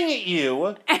staring at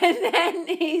you. And then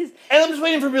And I'm just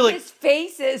waiting for him to be like... His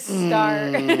faces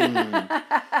start.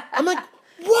 I'm like,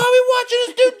 why are we watching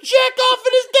this dude jack off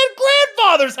at his dead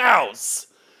grandfather's house?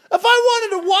 If I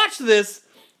wanted to watch this,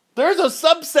 there's a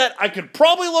subset I could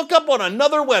probably look up on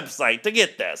another website to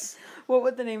get this. What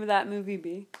would the name of that movie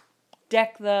be?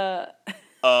 Deck the...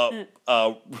 No,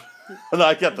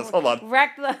 I get this. Hold on.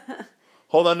 Wreck the...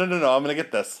 Hold on. No. I'm going to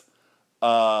get this.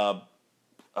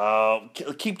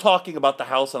 Keep talking about the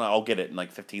house and I'll get it in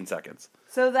like 15 seconds.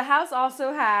 So the house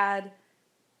also had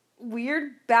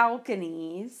weird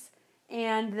balconies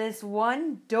and this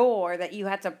one door that you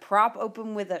had to prop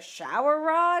open with a shower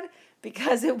rod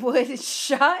because it would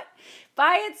shut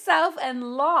by itself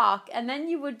and lock, and then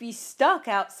you would be stuck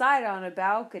outside on a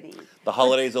balcony. The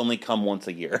holidays only come once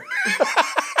a year.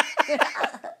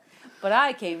 But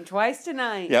I came twice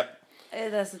tonight. Yep.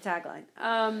 That's the tagline.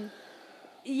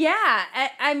 Yeah,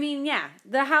 I mean, yeah.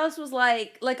 The house was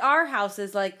like our house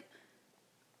is like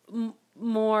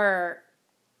more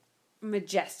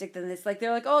majestic than this. Like they're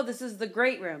like, oh, this is the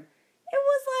great room. It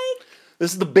was like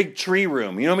this is the big tree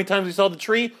room. You know how many times we saw the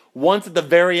tree? Once at the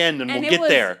very end, and we'll get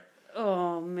there.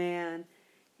 Oh man.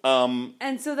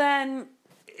 And so then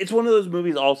it's one of those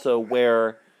movies also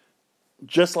where,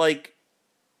 just like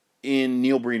in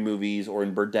Neil Breen movies or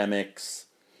in Birdemics,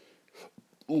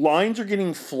 lines are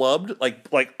getting flubbed,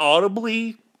 like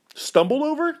audibly stumbled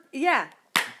over. Yeah.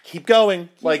 Keep going.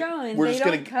 Keep going. We're they just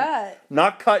don't gonna cut.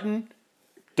 Not cutting.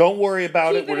 Don't worry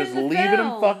about Keep it. We're just in the leaving them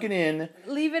film. fucking in.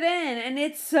 Leave it in, and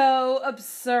it's so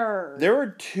absurd. There are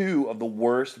two of the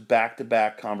worst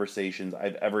back-to-back conversations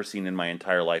I've ever seen in my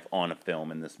entire life on a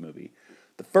film in this movie.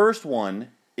 The first one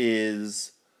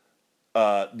is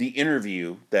the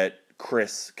interview that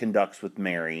Chris conducts with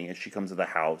Mary as she comes to the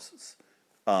house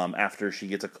after she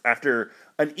gets after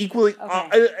an equally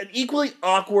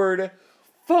awkward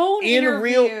phone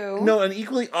interview. An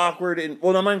equally awkward and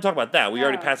I'm not even talking about that. We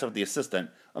already passed out the assistant.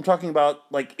 I'm talking about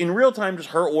like in real time,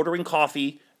 just her ordering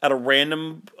coffee at a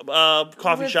random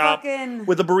coffee shop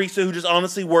with a barista who just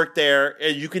honestly worked there,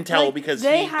 and you can tell because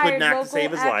he couldn't act to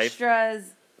save his life.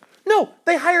 No,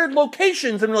 they hired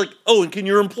locations and were like, oh, and can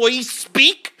your employee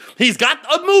speak? He's got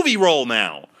a movie role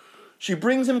now. She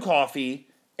brings him coffee,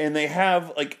 and they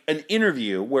have like an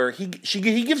interview where he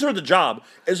gives her the job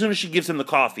as soon as she gives him the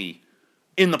coffee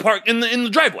in the park in the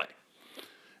driveway,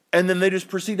 and then they just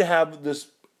proceed to have this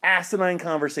asinine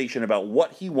conversation about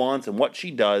what he wants and what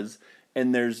she does,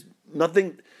 and there's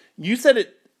nothing. You said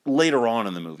it later on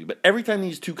in the movie, but every time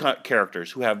these two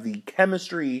characters who have the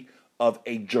chemistry of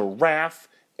a giraffe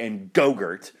and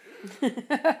Go-Gurt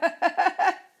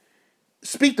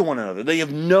speak to one another, they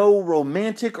have no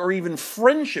romantic or even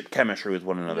friendship chemistry with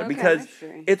one another because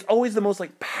it's always the most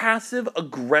like passive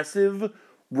aggressive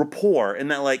rapport,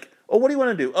 and that like, oh, what do you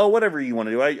want to do? Oh, whatever you want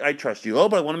to do. I trust you. Oh,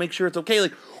 but I want to make sure it's okay.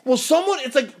 Like, well,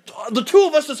 it's like the two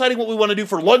of us deciding what we want to do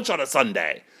for lunch on a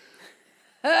Sunday.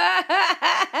 But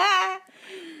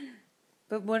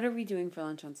what are we doing for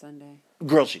lunch on Sunday?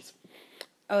 Grilled cheese.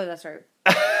 Oh, that's right.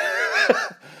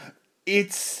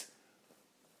 It's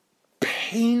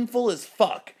painful as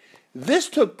fuck. This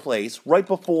took place right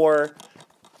before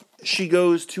she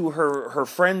goes to her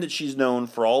friend that she's known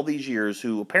for all these years,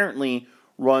 who apparently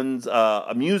runs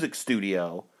a music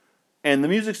studio, and the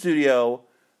music studio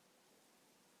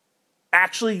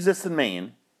actually exists in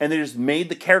Maine, and they just made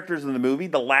the characters in the movie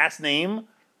the last name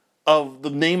of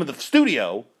the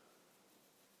studio.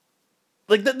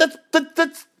 Like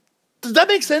that's does that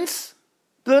make sense?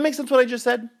 Does that make sense what I just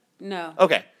said? No.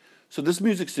 Okay. So this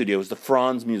music studio is the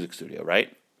Franz Music Studio,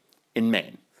 right? In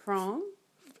Maine. Franz?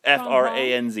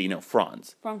 Franz. No,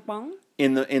 Franz. Franz?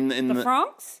 In the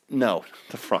Franz? No,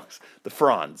 the Franz. The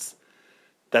Franz.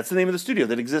 That's the name of the studio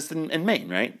that exists in Maine,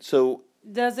 right? So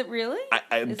does it really?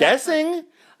 I'm guessing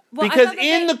because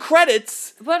in the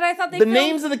credits, but I thought the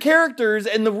names of the characters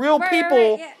and the real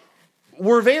people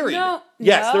were varied.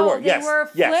 Yes, there were. Yes,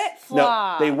 flip-flops.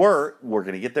 No, they were. We're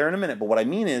gonna get there in a minute. But what I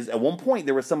mean is, at one point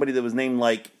there was somebody that was named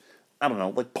like, I don't know,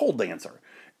 like pole dancer.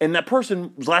 And that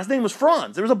person's last name was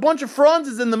Franz. There was a bunch of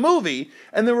Franzes in the movie,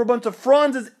 and there were a bunch of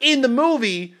Franzes in the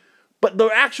movie, but the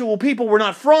actual people were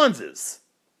not Franzes.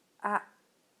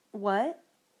 What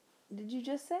did you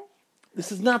just say?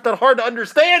 This is not that hard to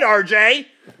understand, RJ.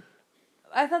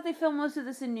 I thought they filmed most of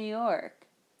this in New York.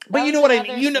 But That you know was what I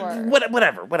another mean. You know,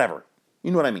 swerve. whatever.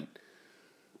 You know what I mean.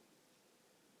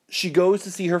 She goes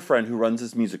to see her friend who runs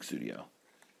this music studio,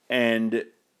 and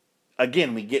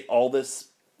again, we get all this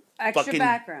Extra fucking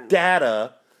background.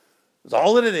 data. It's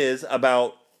all that it is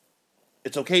about.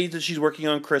 It's okay that she's working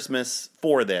on Christmas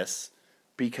for this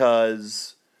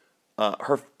because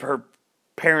her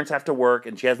parents have to work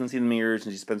and she hasn't seen them in years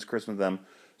and she spends Christmas with them.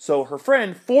 So her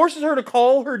friend forces her to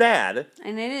call her dad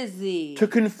And it is the to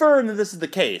confirm that this is the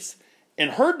case.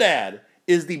 And her dad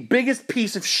is the biggest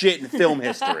piece of shit in film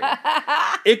history.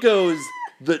 It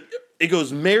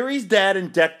goes Mary's dad in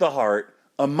Deck the Heart,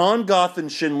 Amon Goth in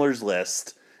Schindler's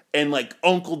List, and like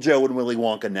Uncle Joe and Willy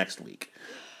Wonka next week.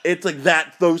 It's like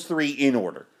that, those three in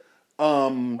order. What's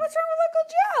wrong with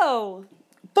Uncle Joe?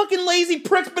 Fucking lazy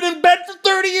prick's been in bed for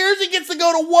 30 years. He gets to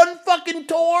go to one fucking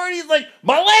tour and he's like,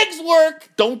 my legs work.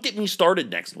 Don't get me started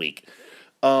next week.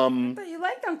 I thought you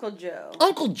liked Uncle Joe.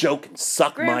 Uncle Joe can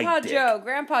suck my dick.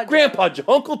 Grandpa Joe. Grandpa Joe.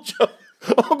 Uncle Joe.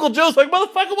 Uncle Joe's like,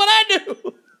 motherfucker, what I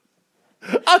do?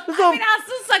 I mean, I'll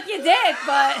still suck your dick,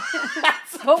 but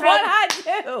but what I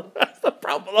do? That's the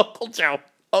problem with Uncle Joe.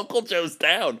 Uncle Joe's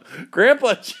down.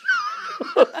 Grandpa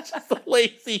Joe, just a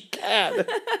lazy cat.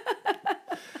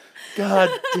 God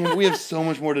damn, we have so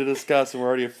much more to discuss, and we're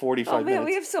already at 45 Oh man, minutes.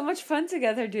 we have so much fun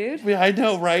together, dude. Yeah, I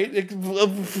know, right?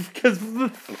 Because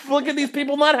look at these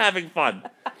people not having fun.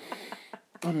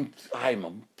 I'm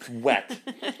wet.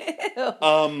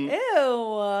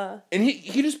 Ew. And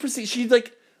he just proceeds. She's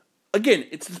like, again,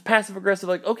 it's this passive aggressive,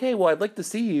 like, okay, well, I'd like to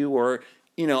see you, or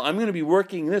I'm going to be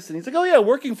working this, and he's like, oh yeah,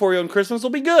 working for you on Christmas will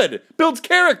be good. Builds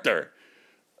character.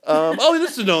 Oh,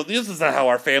 this is not how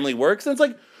our family works. And it's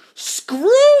like, screw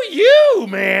you,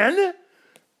 man.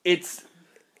 It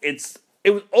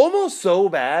was almost so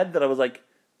bad that I was like,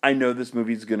 I know this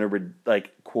movie's gonna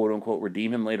quote unquote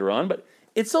redeem him later on, but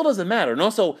it still doesn't matter. And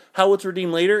also, how it's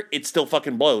redeemed later, it still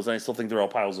fucking blows, and I still think they're all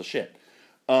piles of shit.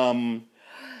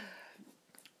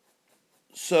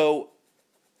 So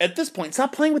at this point,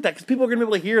 stop playing with that because people are gonna be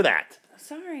able to hear that.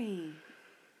 Sorry.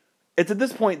 It's at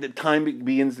this point that time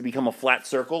begins to become a flat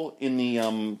circle in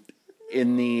the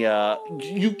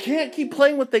you can't keep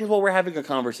playing with things while we're having a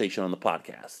conversation on the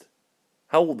podcast.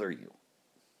 How old are you?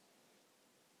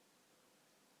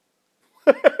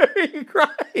 Are you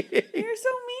crying? You're so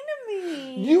mean to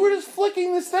me. You were just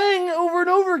flicking this thing over and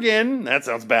over again. That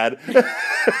sounds bad.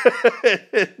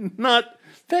 Not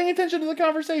paying attention to the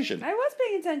conversation. I was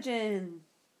paying attention.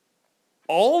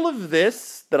 All of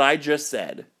this that I just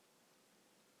said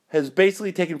has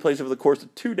basically taken place over the course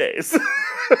of 2 days.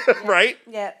 Right?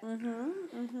 Yeah.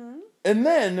 Mm-hmm. And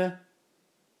then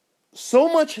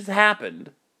so much has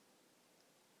happened.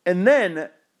 And then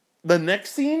the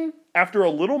next scene, after a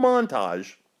little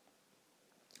montage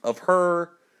of her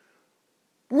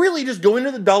really just going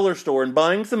to the dollar store and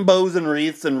buying some bows and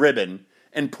wreaths and ribbon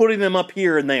and putting them up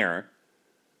here and there,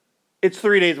 it's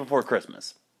 3 days before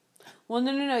Christmas. Well,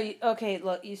 no. Okay,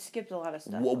 look, you skipped a lot of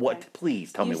stuff. What? Okay?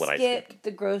 Please tell me what I You skipped. skipped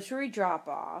the grocery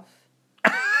drop-off.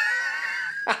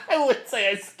 I wouldn't say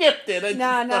I skipped it.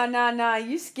 Nah.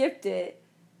 You skipped it.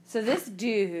 So this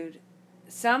dude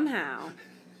somehow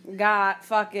got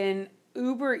fucking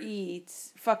Uber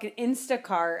Eats, fucking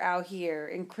Instacart out here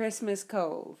in Christmas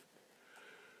Cove.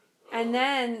 And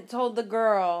then told the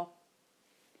girl,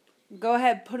 go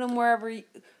ahead, put them wherever you...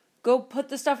 Go put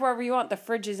the stuff wherever you want. The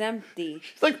fridge is empty.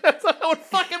 She's like, that's not how it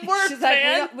fucking works, She's like,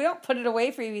 man. we don't put it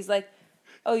away for you. He's like,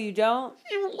 oh, you don't?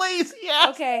 You lazy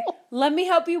ass. Okay, let me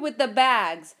help you with the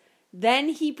bags. Then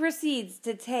he proceeds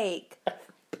to take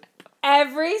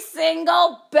every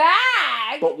single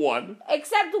bag But one.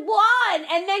 except one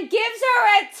and then gives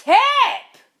her a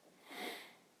tip.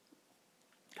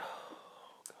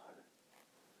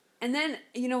 And then,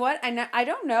 you know what? I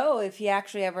don't know if he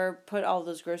actually ever put all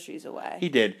those groceries away. He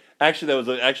did. Actually, that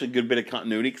was actually a good bit of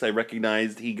continuity because I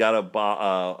recognized he got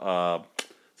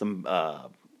some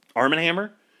Arm &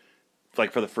 Hammer,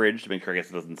 like for the fridge to make sure I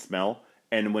guess it doesn't smell.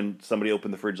 And when somebody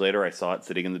opened the fridge later, I saw it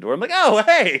sitting in the door. I'm like, oh,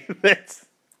 hey,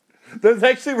 those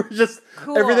actually were just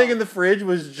Cool. Everything in the fridge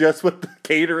was just what the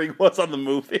catering was on the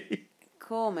movie.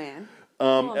 Cool, man. Cool,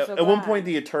 I'm so at one glad. point,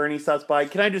 the attorney stops by.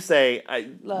 Can I just say,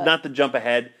 Look. not to jump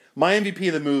ahead, my MVP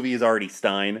of the movie is Artie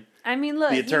Stein. I mean,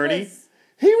 look. The attorney.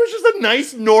 He was just a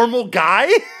nice, normal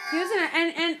guy.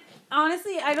 and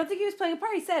honestly, I don't think he was playing a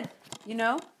part. He said,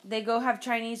 they go have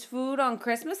Chinese food on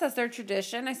Christmas. That's their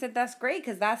tradition. I said, that's great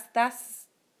because that's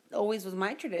always was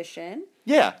my tradition.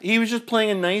 Yeah, he was just playing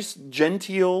a nice,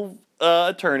 genteel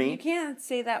attorney. You can't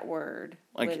say that word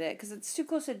Like- with it because it's too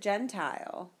close to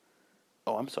Gentile.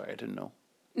 Oh, I'm sorry, I didn't know.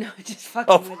 No, just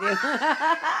fucking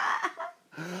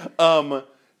Oh. with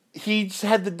you. he just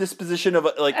had the disposition of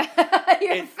like.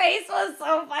 Your face was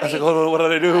so funny. I was like, oh, what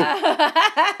did I do?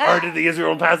 I did the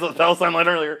Israel and Palestine line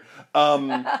earlier.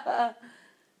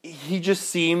 He just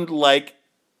seemed like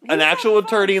an actual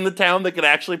attorney in the town that could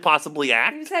actually possibly He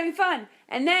act. was having fun.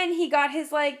 And then he got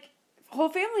his, like, whole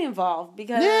family involved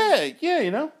because... Yeah,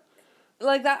 you know.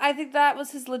 Like, that. I think that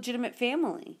was his legitimate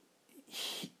family.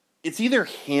 It's either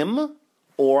him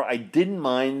or I didn't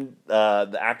mind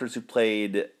the actress who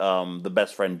played the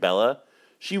best friend, Bella.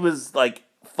 She was, like,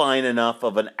 fine enough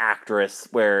of an actress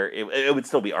where it would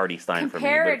still be Artie Stein for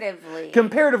me.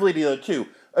 Comparatively to the other two.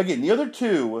 Again, the other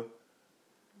two,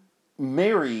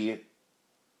 Mary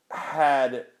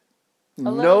had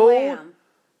Lamb.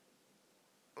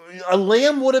 A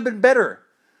lamb would have been better.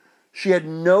 She had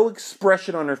no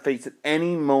expression on her face at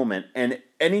any moment, and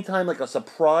anytime like a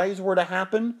surprise were to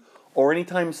happen, or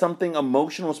anytime something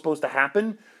emotional was supposed to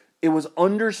happen, it was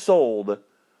undersold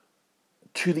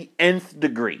to the nth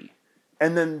degree.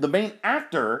 And then the main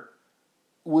actor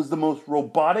was the most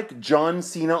robotic John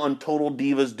Cena on Total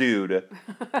Divas dude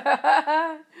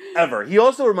ever. He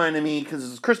also reminded me, because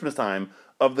it's Christmas time,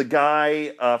 of the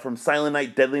guy from Silent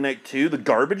Night, Deadly Night 2, the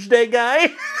Garbage Day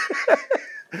guy.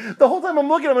 The whole time I'm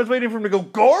looking at him, I was waiting for him to go,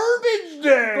 Garbage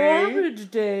Day!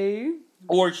 Garbage Day.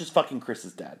 Or it's just fucking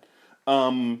Chris's dad.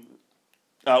 We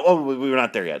were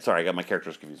not there yet. Sorry, I got my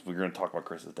characters confused. We're going to talk about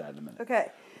Chris's dad in a minute.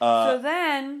 Okay.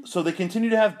 So they continue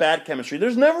to have bad chemistry.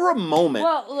 There's never a moment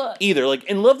look. either. Like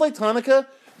in Love Like Hanukkah,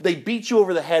 they beat you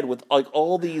over the head with like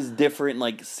all these different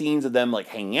like scenes of them like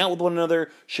hanging out with one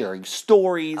another, sharing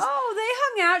stories. Oh,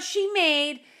 they hung out. She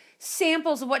made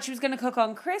samples of what she was going to cook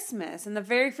on Christmas, and the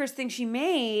very first thing she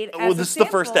made. This is the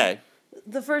first day.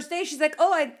 The first day, she's like,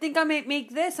 "Oh, I think I might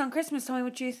make this on Christmas. Tell me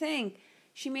what you think."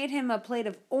 She made him a plate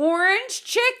of orange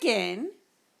chicken,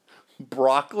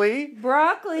 broccoli,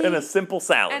 and a simple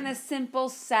salad. And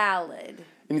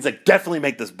he's like, definitely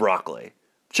make this broccoli.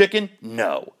 Chicken?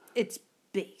 No. It's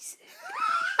basic.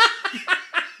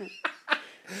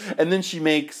 And then she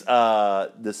makes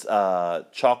this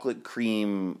chocolate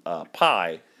cream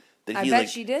pie that I bet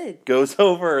she did. Goes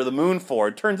over the moon for.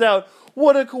 It turns out,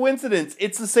 what a coincidence.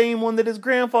 It's the same one that his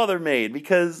grandfather made.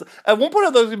 Because at one point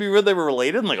I thought it was going to be weird they were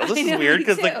related. I'm like, oh, this is weird.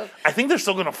 Because like, I think they're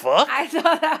still going to fuck. I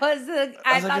thought that was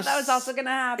that was also going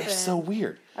to happen. It's so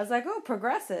weird. I was like, oh,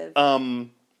 progressive. But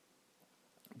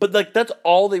like, that's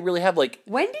all they really have. Like,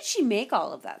 when did she make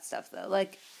all of that stuff though?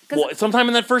 Like, well, sometime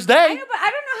in that first day. I know, but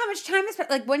I don't know how much time is.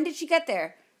 Like, when did she get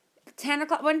there? 10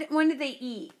 o'clock. When did they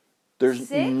eat? There's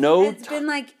 6? no. It's been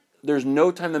like. There's no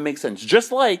time that makes sense.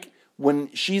 Just like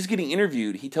when she's getting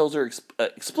interviewed, he tells her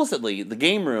explicitly, the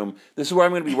game room, this is where I'm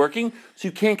going to be working, so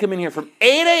you can't come in here from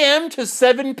 8 a.m. to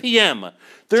 7 p.m.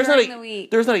 There's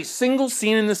not a single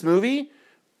scene in this movie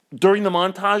during the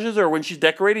montages or when she's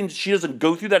decorating, she doesn't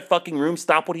go through that fucking room,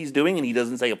 stop what he's doing, and he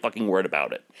doesn't say a fucking word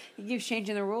about it. He keeps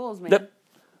changing the rules, man. But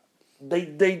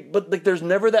like, there's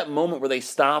never that moment where they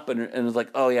stop and it's like,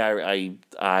 oh yeah,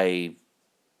 I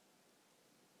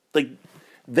like,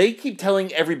 they keep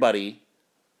telling everybody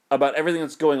about everything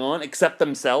that's going on except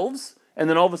themselves, and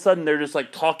then all of a sudden they're just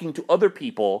like talking to other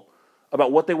people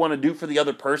about what they want to do for the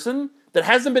other person that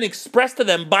hasn't been expressed to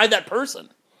them by that person.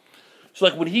 So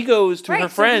like when he goes to her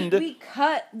friend,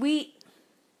 we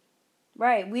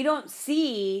don't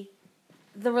see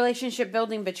the relationship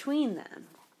building between them.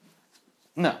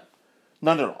 No,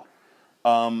 none at all.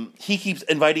 He keeps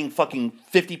inviting fucking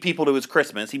 50 people to his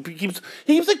Christmas. He keeps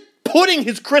like putting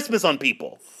his Christmas on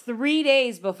people. 3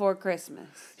 days before Christmas.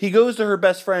 He goes to her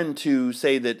best friend to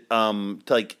say that, to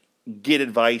like get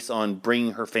advice on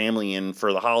bringing her family in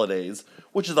for the holidays,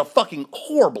 which is a fucking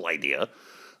horrible idea.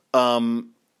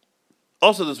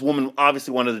 Also, this woman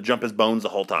obviously wanted to jump his bones the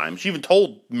whole time. She even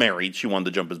told Mary she wanted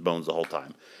to jump his bones the whole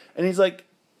time. And he's like,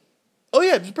 oh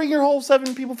yeah, just bring your whole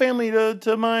 7 people family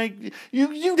to my...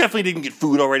 You definitely didn't get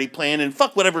food already planned, and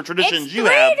fuck whatever traditions you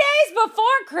have. 3 days before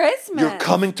Christmas. You're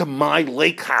coming to my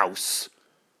lake house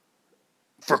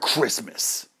for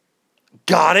Christmas.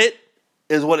 Got it?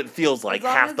 Is what it feels like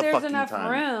half the fucking time. As long as there's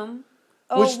enough room.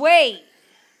 Oh, wait.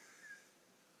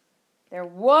 There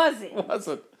wasn't.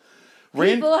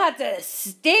 People had to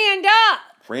stand up.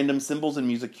 Random symbols and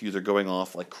music cues are going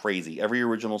off like crazy. Every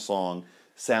original song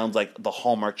sounds like the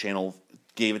Hallmark Channel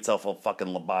gave itself a fucking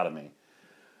lobotomy.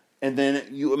 And then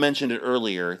you mentioned it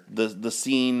earlier, the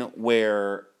scene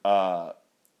where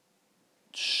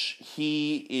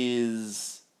he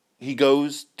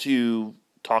goes to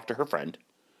talk to her friend,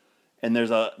 and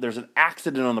there's an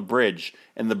accident on the bridge,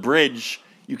 and the bridge,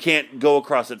 you can't go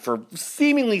across it for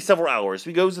seemingly several hours. So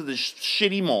he goes to this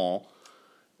shitty mall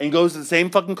and goes to the same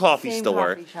fucking coffee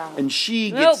store, and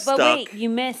she gets stuck. But wait, you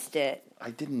missed it. I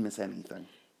didn't miss anything.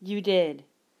 You did.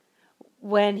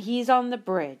 When he's on the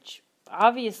bridge,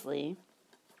 obviously,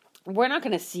 we're not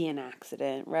going to see an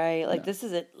accident, right? Like, this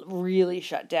isn't really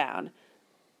shut down.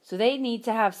 So they need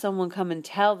to have someone come and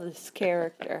tell this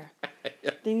character.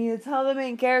 They need to tell the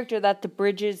main character that the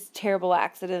bridge is a terrible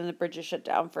accident and the bridge is shut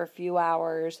down for a few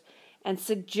hours, and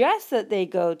suggest that they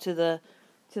go to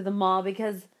the mall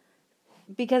because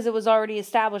it was already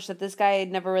established that this guy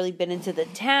had never really been into the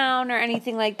town or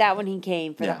anything like that when he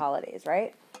came for the holidays,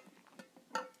 right?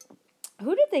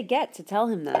 Who did they get to tell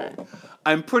him that?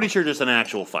 I'm pretty sure just an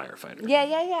actual firefighter.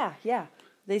 Yeah.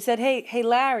 They said, hey,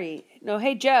 Larry. No,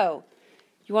 hey, Joe.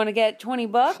 You want to get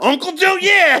 $20? Uncle Joe,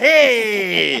 yeah,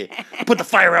 hey! Put the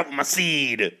fire out with my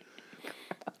seed.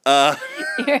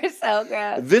 You're so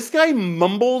gross. This guy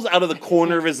mumbles out of the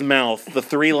corner of his mouth the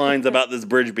 3 lines about this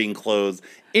bridge being closed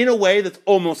in a way that's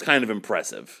almost kind of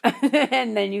impressive.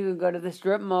 And then you can go to the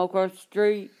strip mall across the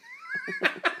street.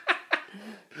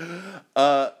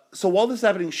 So while this is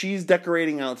happening, she's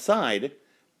decorating outside,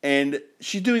 and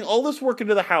she's doing all this work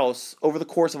into the house over the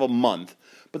course of a month,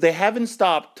 but they haven't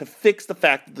stopped to fix the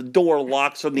fact that the door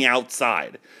locks from the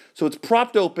outside. So it's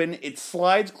propped open, it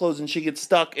slides closed, and she gets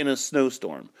stuck in a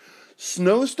snowstorm.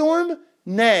 Snowstorm?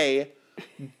 Nay.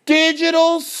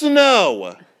 Digital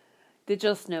snow.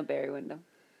 Digital snowberry window.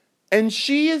 And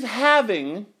she is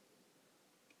having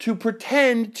to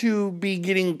pretend to be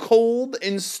getting cold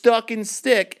and stuck and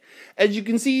stick. As you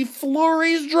can see,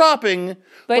 flurries dropping.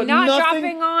 But not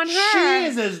dropping on her. She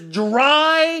is as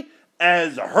dry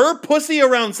as her pussy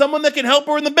around someone that can help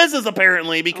her in the business,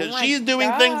 apparently, because she's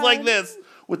doing things like this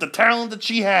with the talent that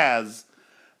she has.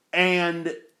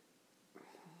 And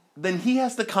then he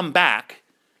has to come back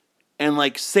and,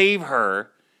 like, save her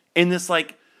in this,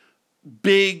 like,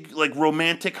 big, like,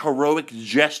 romantic, heroic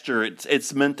gesture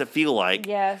it's meant to feel like.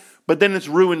 Yes. But then it's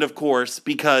ruined, of course,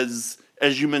 because,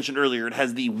 as you mentioned earlier, it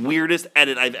has the weirdest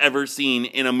edit I've ever seen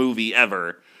in a movie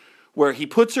ever, where he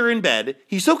puts her in bed.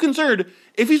 He's so concerned.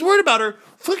 If he's worried about her,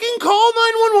 fucking call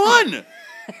 911.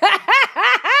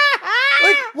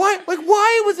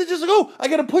 Why was it just like, oh, I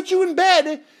gotta put you in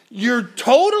bed. You're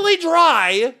totally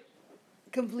dry.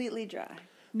 Completely dry.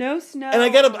 No snow. And I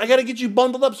gotta get you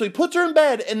bundled up. So he puts her in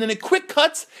bed, and then it quick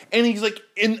cuts, and he's like,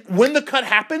 when the cut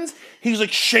happens, he's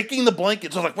like shaking the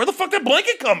blanket. So I was like, where the fuck did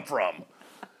blanket come from?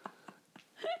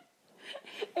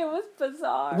 It was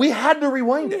bizarre. We had to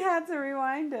rewind it. We had to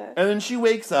rewind it. And then she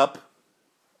wakes up,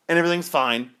 and everything's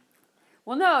fine.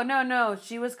 Well, no.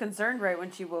 She was concerned right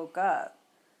when she woke up.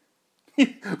 He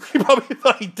probably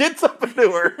thought he did something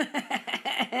to her.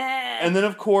 And then,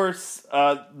 of course,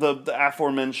 the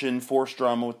aforementioned forced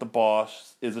drama with the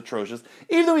boss is atrocious.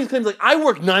 Even though he claims, like, I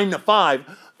work 9 to 5.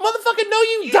 Motherfucker, no,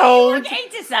 you don't. You work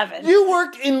 8 to 7. You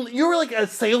were like a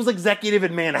sales executive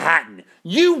in Manhattan.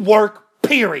 You work,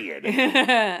 period.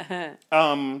 It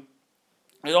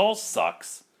all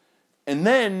sucks. And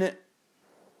then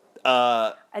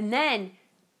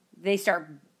they start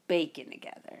baking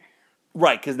together.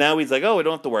 Right, because now he's like, oh, I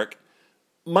don't have to work.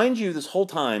 Mind you, this whole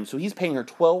time, so he's paying her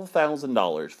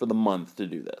 $12,000 for the month to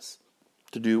do this.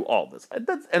 To do all this.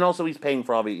 And also he's paying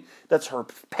for that's her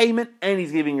payment, and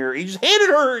he's giving her, he just handed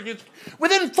her,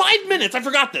 within 5 minutes, I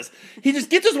forgot this. He just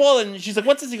gets his wallet, and she's like,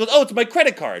 what's this? He goes, oh, it's my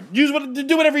credit card. Do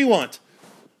whatever you want.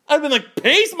 I'd been like,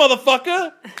 peace,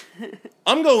 motherfucker.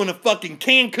 I'm going to fucking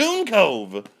Cancun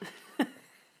Cove.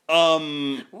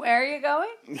 Where are you going?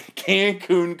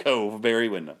 Cancun Cove, Barry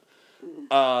Windham.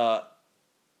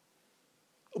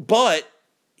 But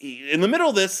in the middle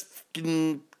of this,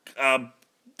 I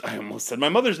almost said my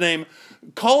mother's name,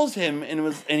 calls him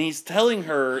and he's telling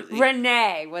her,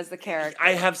 Renee was the character.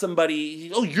 I have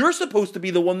somebody. Oh, you're supposed to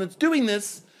be the one that's doing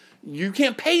this. You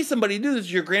can't pay somebody to do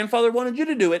this. Your grandfather wanted you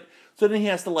to do it. So then he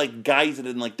has to like guise it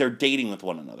and like they're dating with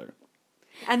one another.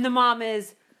 And the mom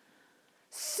is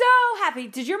so happy.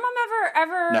 Did your mom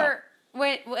ever? No.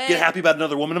 Wait. Get happy about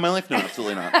another woman in my life? No,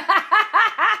 absolutely not.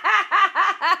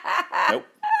 Nope.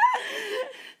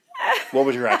 What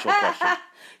was your actual question?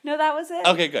 No, that was it.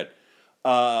 Okay, good.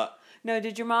 No,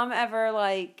 did your mom ever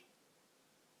like?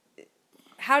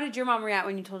 How did your mom react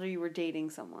when you told her you were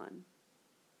dating someone?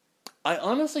 I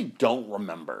honestly don't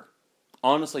remember.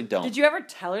 Honestly, don't. Did you ever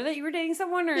tell her that you were dating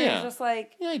someone, or Yeah. you just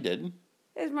like? Yeah, I did.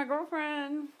 It's my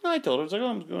girlfriend. No, I told her. I was like, oh,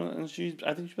 I'm going, and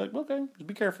I think she'd be like, okay, just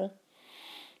be careful.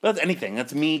 That's anything.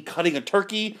 That's me cutting a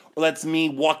turkey, or that's me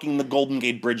walking the Golden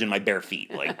Gate Bridge in my bare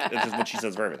feet. Like, that's just what she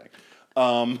says for everything.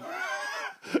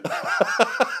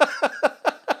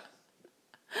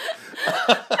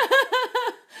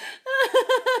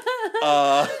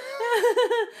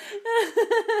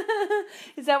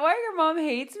 Is that why your mom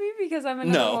hates me? Because I'm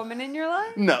another woman in your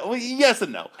life? No. Well, yes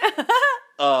and no.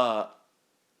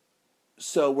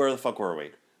 So where the fuck were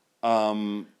we?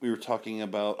 We were talking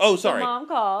about... Oh, sorry. The mom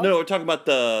called. No, we're talking about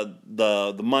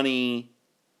the money...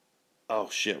 Oh,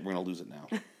 shit. We're going to lose it now.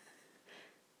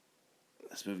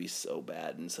 This movie's so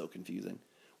bad and so confusing.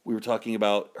 We were talking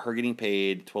about her getting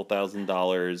paid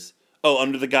 $12,000. Oh,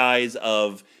 under the guise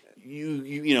of,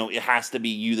 you know, it has to be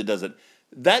you that does it.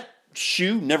 That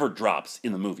shoe never drops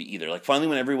in the movie either. Like, finally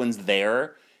when everyone's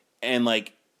there and,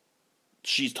 like,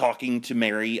 she's talking to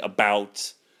Mary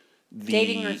about...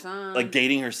 dating her son. Like,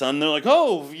 dating her son. They're like,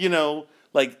 oh, you know,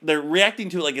 like, they're reacting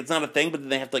to it like it's not a thing, but then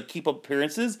they have to, like, keep up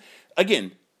appearances.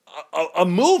 Again, a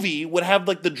movie would have,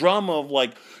 like, the drama of,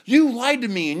 like, you lied to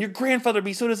me and your grandfather would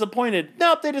be so disappointed.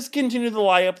 Nope, they just continue to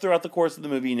lie up throughout the course of the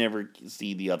movie and never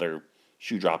see the other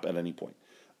shoe drop at any point.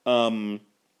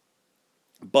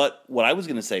 But what I was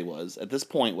going to say was, at this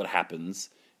point, what happens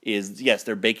is, yes,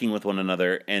 they're baking with one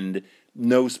another and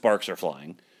no sparks are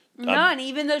flying. None,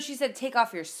 even though she said, take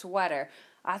off your sweater.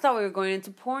 I thought we were going into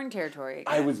porn territory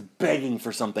again. I was begging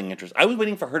for something interesting. I was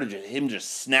waiting for her to him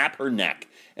just snap her neck.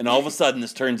 And all of a sudden,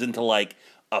 this turns into, like,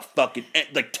 a fucking,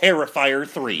 like, Terrifier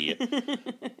 3.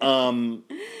 And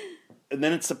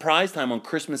then it's surprise time on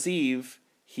Christmas Eve.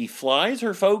 He flies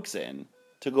her folks in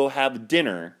to go have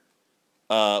dinner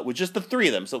with just the three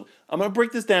of them. So I'm going to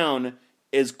break this down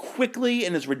as quickly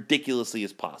and as ridiculously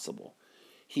as possible.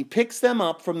 He picks them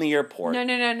up from the airport.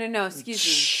 No. Excuse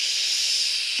me.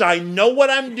 Shh, I know what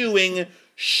I'm doing.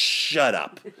 Shut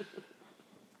up.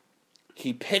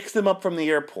 He picks them up from the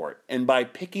airport. And by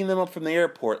picking them up from the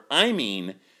airport, I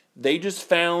mean they just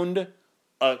found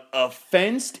a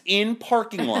fenced-in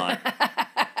parking lot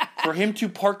for him to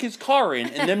park his car in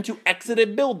and them to exit a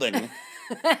building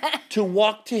to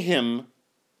walk to him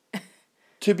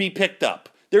to be picked up.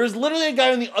 There is literally a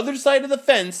guy on the other side of the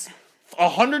fence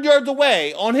 100 yards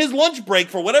away on his lunch break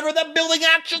for whatever that building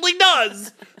actually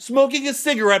does, smoking a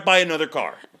cigarette by another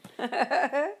car.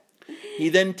 He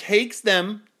then takes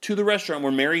them to the restaurant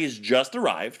where Mary has just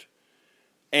arrived,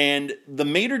 and the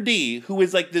maitre d', who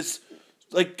is like this,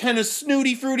 like, kind of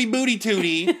snooty fruity booty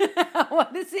tootie.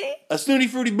 What is he? A snooty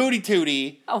fruity booty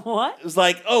tootie. A what? It was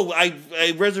like, oh,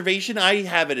 a reservation, I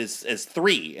have it as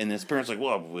 3. And his parents are like,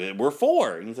 well, we're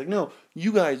 4. And he's like, no,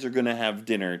 you guys are going to have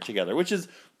dinner together, which is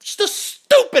just a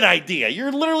stupid idea.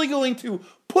 You're literally going to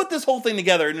put this whole thing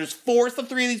together and just force the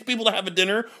 3 of these people to have a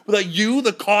dinner without you,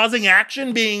 the causing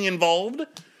action, being involved.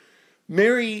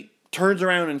 Mary turns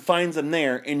around and finds them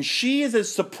there, and she is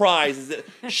as surprised as it,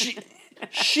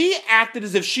 she acted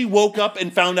as if she woke up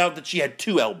and found out that she had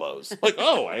 2 elbows. Like,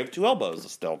 oh, I have 2 elbows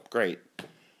still. Great.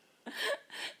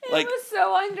 It was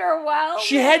so underwhelming.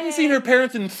 She hadn't seen her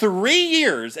parents in 3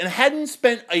 years and hadn't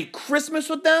spent a Christmas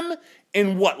with them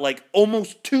in what, like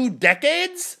almost 2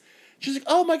 decades? She's like,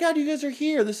 oh my God, you guys are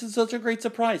here. This is such a great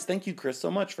surprise. Thank you, Chris, so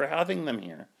much for having them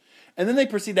here. And then they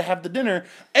proceed to have the dinner,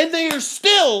 and they are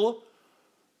still,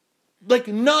 like,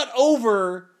 not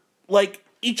over, like,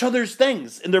 each other's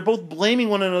things. And they're both blaming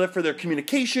one another for their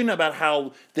communication about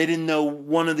how they didn't know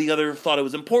one or the other thought it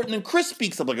was important. And Chris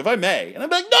speaks up like, if I may. And I'm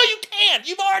like, no, you can't.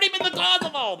 You've already been the cause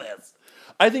of all this.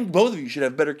 I think both of you should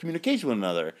have better communication with one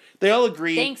another. They all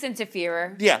agree. Thanks,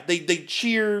 interferer. Yeah, they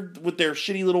cheer with their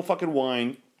shitty little fucking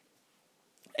wine.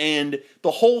 And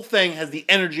the whole thing has the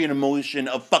energy and emotion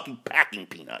of fucking packing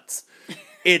peanuts.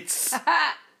 It's...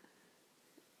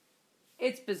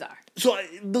 It's bizarre. So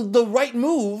the right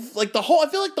move, like I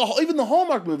feel like even the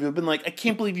Hallmark movie have been like, I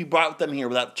can't believe you brought them here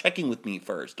without checking with me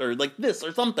first, or like this,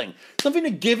 or something to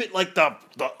give it like the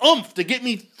oomph to get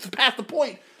me past the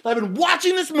point. I've been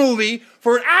watching this movie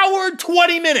for an hour and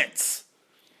 20 minutes.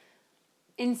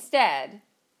 Instead,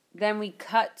 then we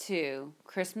cut to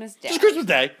Christmas Day. It's Christmas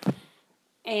Day.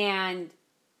 And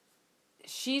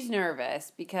she's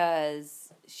nervous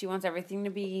because she wants everything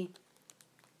to be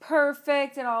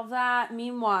perfect and all that.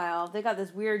 Meanwhile, they got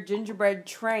this weird gingerbread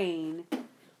train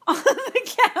on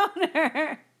the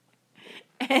counter.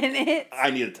 And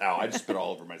I need a towel. I just spit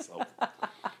all over myself.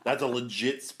 That's a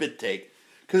legit spit take.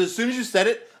 Because as soon as you said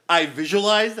it, I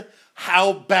visualized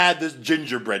how bad this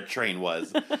gingerbread train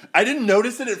was. I didn't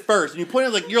notice it at first. And you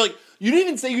pointed like, you didn't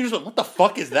even say, you just went, what the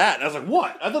fuck is that? And I was like,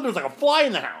 what? I thought there was like a fly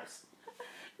in the house.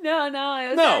 No, it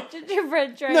was that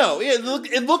gingerbread train. No, it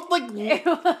looked like... It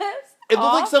was It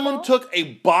looked like someone took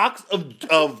a box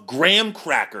of graham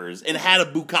crackers and had a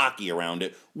bukkake around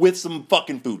it with some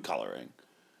fucking food coloring.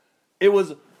 It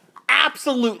was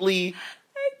absolutely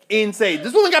insane.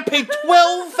 This woman got paid $12,000. I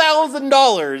made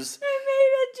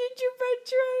a gingerbread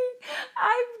train.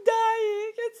 I'm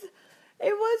dying.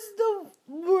 It was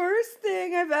the worst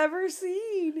thing I've ever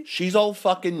seen. She's all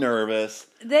fucking nervous.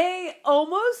 They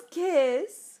almost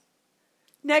kiss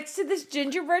next to this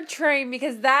gingerbread train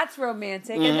because that's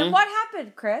romantic. And then what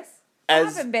happened, Chris? What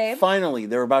happened, babe? Finally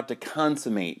they're about to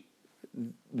consummate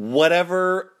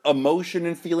whatever emotion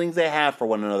and feelings they have for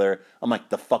one another, I'm like,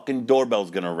 the fucking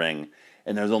doorbell's gonna ring.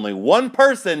 And there's only one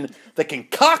person that can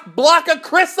cock block a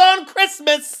Chris on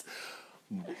Christmas,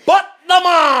 but the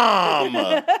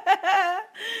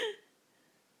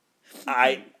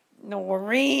mom!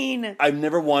 Noreen. I've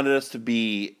never wanted us to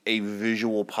be a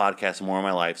visual podcast more in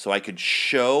my life, so I could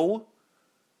show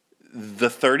the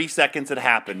 30 seconds that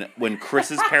happened when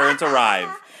Chris's parents arrive.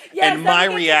 Yes, and my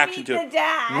then we get to reaction meet to the it.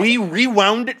 dad. We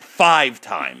rewound it 5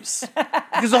 times.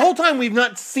 Because the whole time we've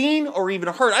not seen or even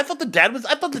heard. I thought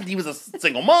that he was a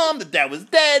single mom, the dad was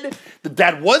dead, the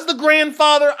dad was the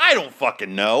grandfather. I don't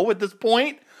fucking know at this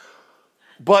point.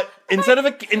 But instead of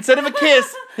a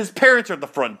kiss, his parents are at the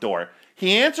front door.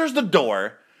 He answers the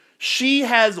door. She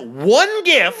has one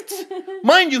gift.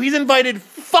 Mind you, he's invited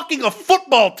fucking a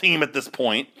football team at this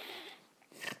point.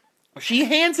 She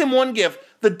hands him one gift.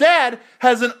 The dad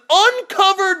has an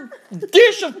uncovered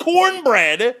dish of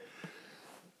cornbread.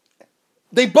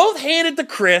 They both hand it to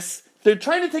Chris. They're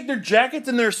trying to take their jackets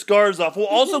and their scarves off while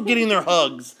also getting their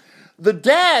hugs. The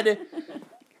dad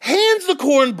hands the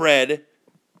cornbread,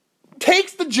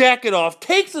 takes the jacket off,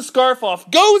 takes the scarf off,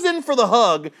 goes in for the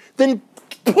hug, then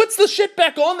puts the shit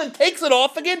back on, then takes it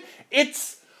off again.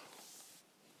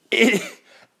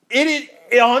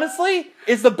 It honestly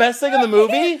is the best thing in the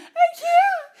movie. I can't.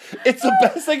 It's the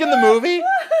best thing in the movie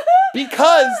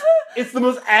because it's the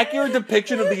most accurate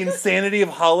depiction of the insanity of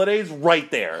holidays right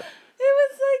there. It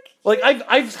was Like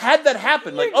I've had that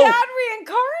happen. Like, your dad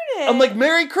reincarnated. I'm like,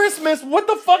 Merry Christmas. What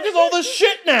the fuck is all this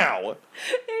shit now?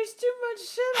 There's too much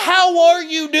shit on How are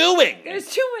you doing? There's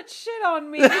too much shit on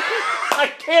me.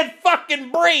 I can't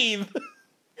fucking breathe.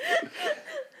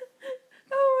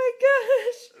 Oh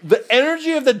my gosh. The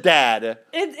energy of the dad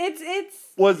It's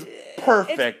was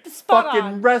perfect. It's spot Fucking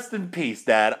on. rest in peace,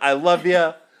 Dad. I love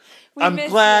you. I'm miss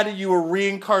glad you. you were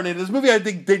reincarnated. This movie, I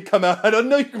think, did come out. I don't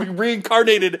know you could be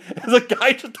reincarnated as a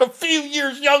guy just a few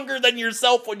years younger than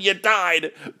yourself when you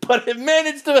died, but it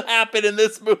managed to happen in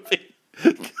this movie.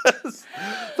 Because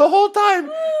the whole time,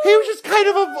 he was just kind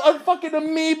of a fucking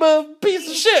amoeba piece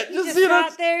of shit. He just you know,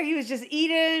 sat there. He was just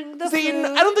eating the see, food.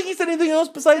 I don't think he said anything else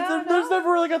besides No, there's no.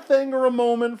 never like a thing or a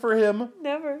moment for him.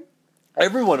 Never.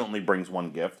 Everyone only brings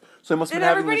one gift, so he must have And been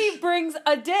having everybody this. brings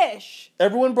a dish.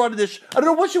 Everyone brought a dish. I don't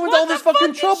know what she went to all this What the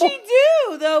fucking fuck trouble. did she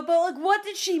do though? But like, what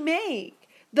did she make?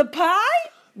 The pie?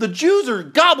 The Jews are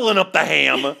gobbling up the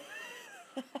ham.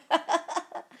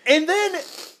 And then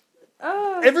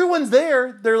Oh. everyone's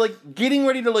there. They're like getting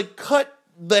ready to like cut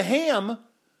the ham.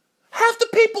 Half the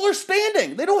people are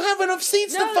standing. They don't have enough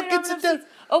seats to they don't fucking have sit enough down.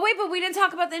 seats. Oh wait, but we didn't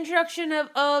talk about the introduction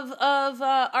of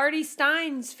Artie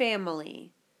Stein's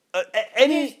family. His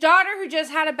Any daughter who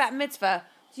just had a bat mitzvah.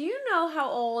 Do you know how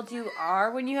old you are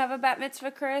when you have a bat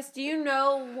mitzvah, Chris? Do you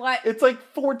know what? it's like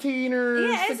 14 or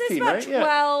Yeah, it's 16, about right? Yeah.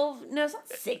 12. No, it's not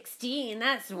 16.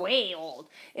 That's way old.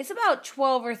 It's about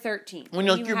 12 or 13. When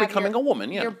you're have becoming a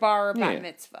woman, yeah. Your bar bat Yeah.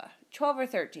 mitzvah. 12 or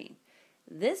 13.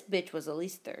 This bitch was at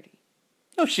least 30.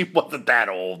 No, she wasn't that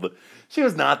old. She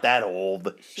was not that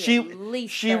old. She at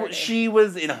least 30. She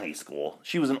was in high school.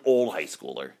 She was an old high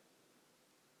schooler.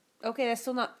 Okay, that's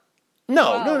still not.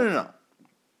 No, Wow. no.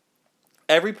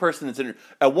 Every person that's in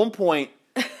at one point,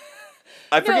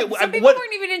 I forget No, some people what.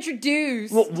 weren't even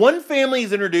introduced. Well, one family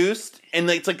is introduced, and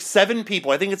it's like 7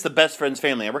 people. I think it's the best friend's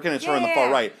family. I reckon it's her on the far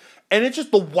Yeah. right, and it's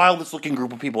just the wildest looking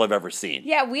group of people I've ever seen.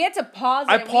 Yeah, we had to pause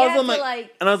it. I We paused had on to,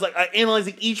 and I was like,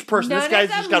 analyzing each person. This None of guy's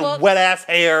them just got look- wet ass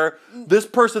hair. This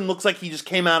person looks like he just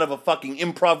came out of a fucking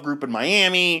improv group in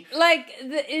Miami.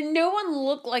 no one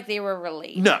looked like they were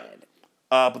related. No.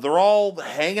 But they're all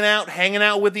hanging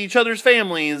out with each other's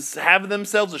families, having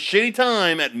themselves a shitty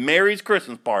time at Mary's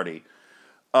Christmas party.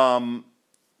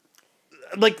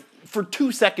 Like, for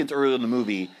 2 seconds earlier in the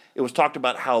movie, it was talked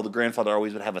about how the grandfather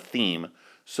always would have a theme.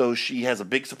 So she has a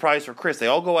big surprise for Chris. They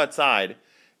all go outside,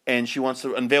 and she wants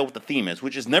to unveil what the theme is,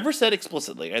 which is never said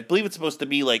explicitly. I believe it's supposed to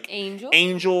be like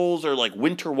angels or like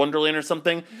Winter Wonderland or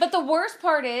something. But the worst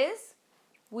part is,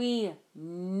 we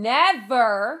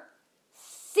never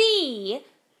see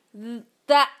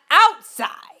the outside.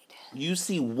 You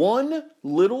see one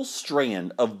little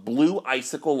strand of blue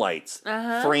icicle lights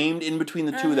framed in between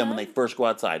the two of them when they first go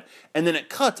outside. And then it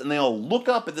cuts and they all look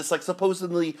up at this like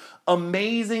supposedly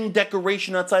amazing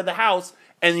decoration outside the house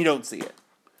and you don't see it.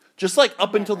 Just like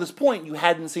up until this point, you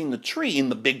hadn't seen the tree in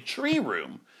the big tree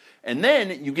room. And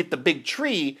then you get the big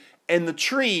tree and the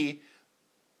tree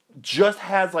just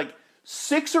has like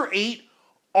 6 or 8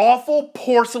 awful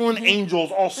porcelain angels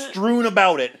all strewn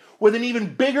about it, with an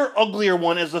even bigger, uglier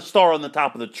one as the star on the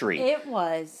top of the tree. It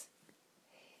was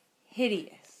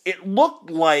hideous. It looked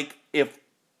like if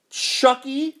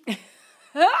Chucky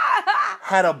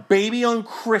had a baby on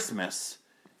Christmas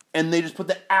and they just put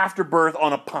the afterbirth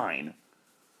on a pine.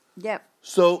 Yep.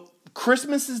 So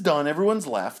Christmas is done, everyone's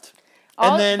left.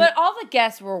 But all the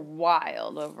guests were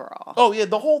wild overall. Oh yeah,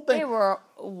 the whole thing. They were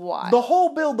wild. The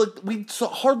whole build, like, we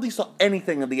hardly saw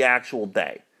anything of the actual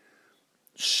day.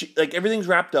 Like, everything's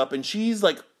wrapped up, and she's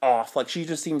like off. Like, she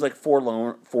just seems like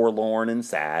forlorn and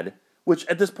sad. Which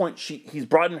at this point, he's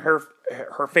brought in her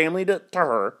family to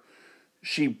her.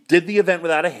 She did the event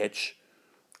without a hitch.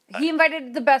 He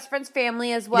invited the best friend's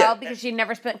family as well, because she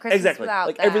never spent Christmas without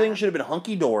like them. everything should have been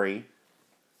hunky dory.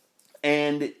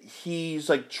 And he's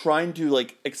like trying to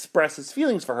like express his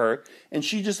feelings for her, and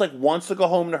she just like wants to go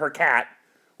home to her cat,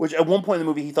 which at one point in the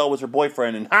movie he thought was her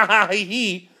boyfriend, and ha ha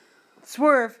he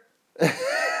Swerve.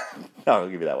 I'll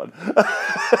give you that one.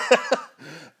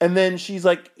 And then she's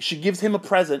like, she gives him a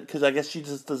present because I guess she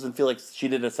just doesn't feel like she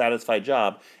did a satisfied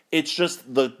job. It's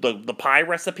just the pie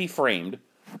recipe framed,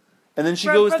 and then she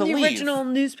goes to leave. From the original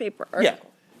newspaper. Yeah,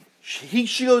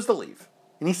 she goes to leave.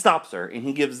 And he stops her, and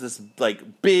he gives this,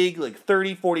 like, big, like,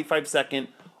 30, 45-second,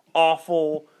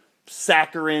 awful,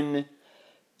 saccharine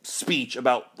speech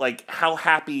about, like, how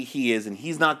happy he is, and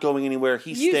he's not going anywhere,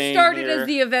 he's staying here. You started as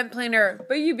the event planner,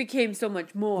 but you became so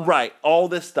much more. Right, all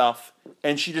this stuff,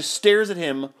 and she just stares at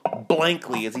him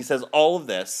blankly as he says all of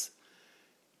this,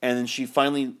 and then she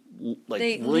finally,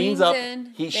 like, leans up.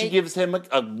 She gives him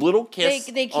a little kiss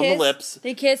on the lips.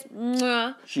 They kiss.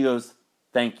 Mwah. She goes,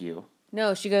 thank you.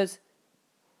 No, she goes,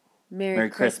 Merry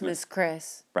Christmas,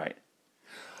 Chris. Right.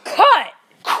 Cut!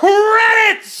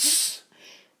 Credits!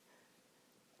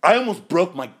 I almost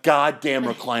broke my goddamn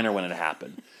recliner when it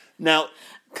happened. Now,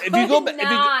 if you go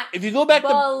back to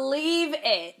believe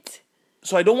it.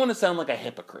 So I don't want to sound like a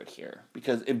hypocrite here,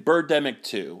 because in Birdemic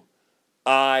 2,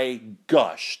 I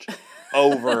gushed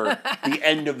over the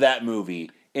end of that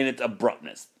movie in its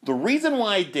abruptness. The reason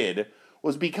why I did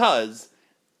was because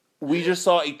we just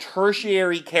saw a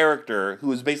tertiary character who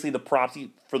was basically the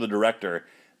proxy for the director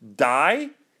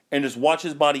die and just watch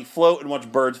his body float and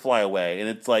watch birds fly away. And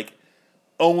it's like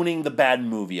owning the bad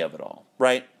movie of it all,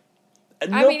 right?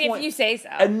 If you say so.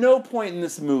 At no point in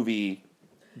this movie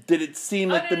did it seem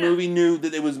like the movie knew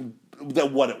that it was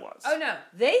what it was. Oh, no.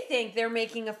 They think they're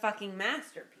making a fucking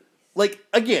masterpiece. Like,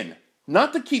 again,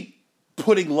 not to keep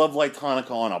putting Love Like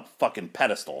Hanukkah on a fucking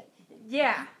pedestal.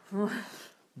 Yeah.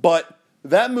 But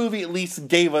that movie at least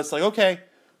gave us, like, okay,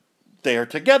 they're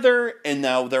together, and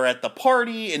now they're at the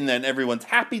party, and then everyone's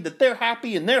happy that they're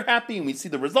happy, and we see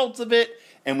the results of it,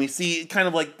 and we see kind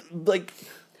of like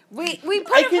we put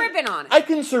a ribbon on it. I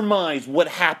can surmise what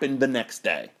happened the next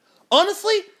day.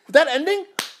 Honestly, with that ending,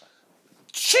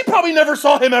 she probably never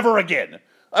saw him ever again.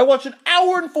 I watched an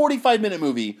hour and 45-minute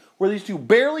movie where these two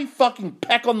barely fucking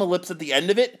peck on the lips at the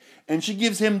end of it, and she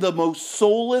gives him the most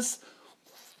soulless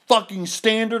fucking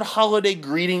standard holiday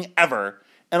greeting ever,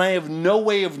 and I have no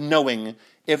way of knowing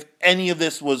if any of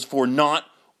this was for not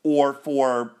or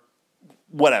for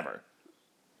whatever.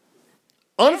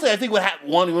 Honestly, I think what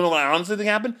I honestly think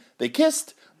happened? They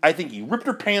kissed. I think he ripped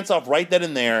her pants off right then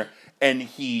and there, and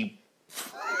he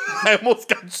I almost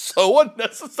got so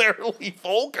unnecessarily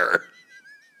vulgar.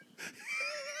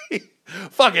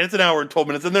 Fuck it, it's an hour and 12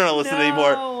 minutes and they're not listening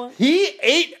anymore. He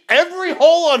ate every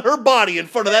hole on her body in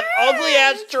front of that ugly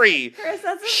ass tree. Chris,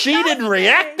 that's she didn't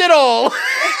react at all.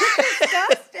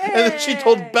 Disgusting. And then she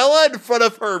told Bella in front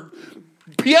of her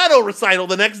piano recital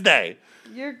the next day.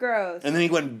 You're gross. And then he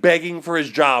went begging for his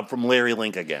job from Larry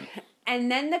Link again.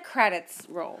 And then the credits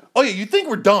roll. Oh yeah, you think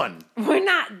we're done. We're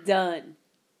not done.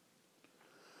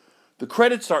 The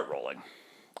credits start rolling.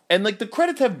 And like the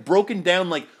credits have broken down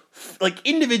like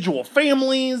individual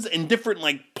families and different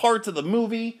like parts of the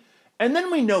movie. And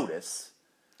then we notice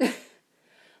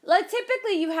like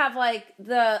typically you have like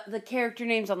the character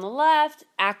names on the left,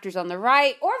 actors on the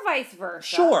right, or vice versa.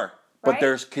 Sure. But right?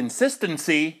 there's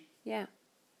consistency. Yeah.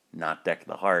 Not Deck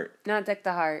the Heart. Not Deck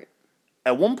the Heart.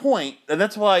 At one point, and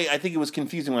that's why I think it was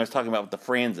confusing when I was talking about with the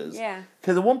Franzes. Yeah.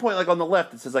 Because at one point, like on the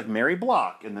left, it says like Mary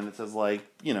Block, and then it says like,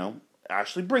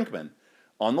 Ashley Brinkman.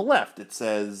 On the left, it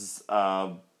says,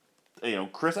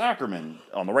 Chris Ackerman.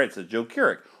 On the right, it says Joe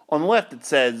Couric. On the left, it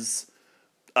says,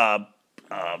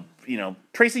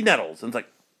 Tracy Nettles. And it's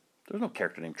like, there's no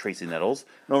character named Tracy Nettles.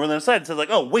 And over on the other side, it says like,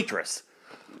 oh, waitress.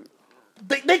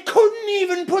 They couldn't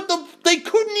even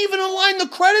align the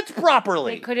credits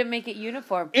properly. They couldn't make it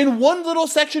uniform. In one little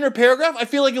section or paragraph, I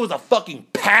feel like it was a fucking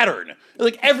pattern.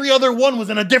 Like every other one was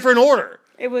in a different order.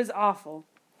 It was awful.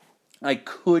 I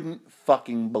couldn't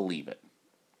fucking believe it.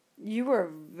 You were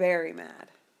very mad.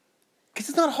 Because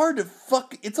it's not hard to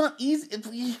fuck. It's not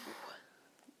easy.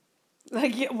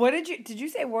 Like, what did you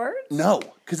say words? No,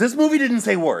 because this movie didn't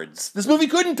say words. This movie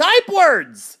couldn't type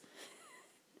words.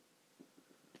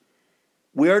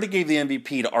 We already gave the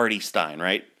MVP to Artie Stein,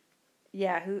 right?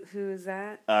 Yeah, who is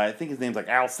that? I think his name's like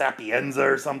Al Sapienza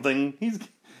or something.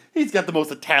 He's got the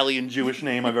most Italian Jewish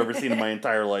name I've ever seen in my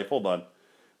entire life. Hold on.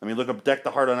 Let me look up Deck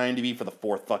the Heart on IMDb for the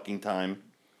 4th fucking time.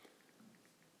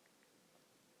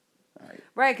 All right.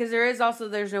 Right, because there's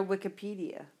no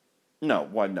Wikipedia. No,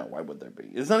 why would there be?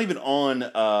 It's not even on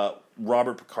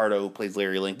Robert Picardo, who plays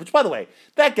Larry Link. Which, by the way,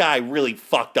 that guy really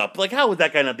fucked up. Like, how was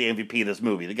that guy not the MVP of this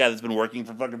movie? The guy that's been working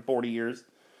for fucking 40 years.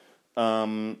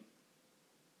 Al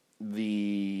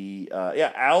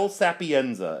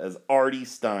Sapienza as Artie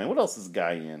Stein. What else is this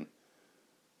guy in?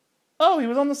 Oh, he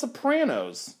was on The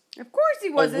Sopranos. Of course he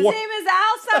was. His name is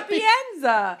Al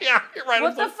Sapienza. Yeah, you're right.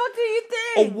 What the fuck do you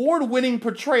think? Award-winning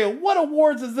portrayal. What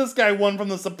awards has this guy won from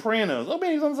The Sopranos? Oh,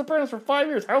 man, he's on The Sopranos for 5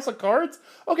 years. House of Cards?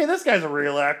 Okay, this guy's a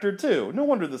real actor, too. No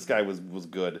wonder this guy was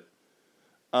good.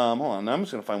 Hold on. Now I'm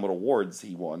just going to find what awards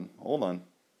he won. Hold on.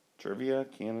 Trivia,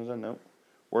 Canada, nope.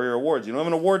 Where are your awards? You don't have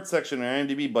an awards section in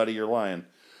IMDb, buddy. You're lying.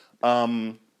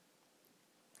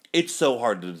 It's so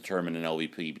hard to determine an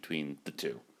LVP between the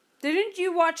two. Didn't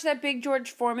you watch that big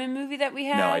George Foreman movie that we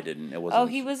had? No, I didn't. It wasn't. Oh,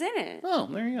 he was in it. Oh,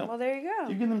 there you go. Well, there you go.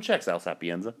 You give them checks, Al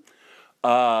Sapienza.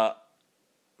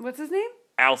 What's his name?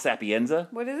 Al Sapienza.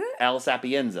 What is it? Al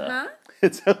Sapienza. Huh?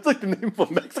 It sounds like the name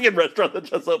of a Mexican restaurant that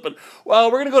just opened.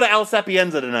 Well, we're going to go to Al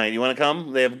Sapienza tonight. You want to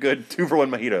come? They have good 2-for-1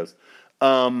 mojitos.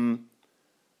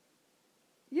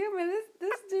 Yeah, man,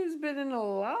 this dude's been in a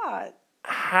lot.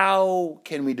 How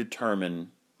can we determine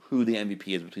who the MVP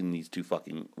is between these two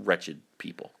fucking wretched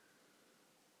people?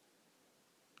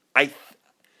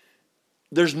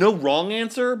 There's no wrong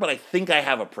answer, but I think I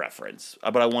have a preference.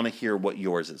 But I want to hear what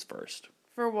yours is first.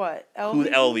 For what? Who's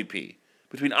LVP?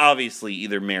 Between obviously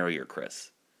either Mary or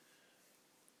Chris.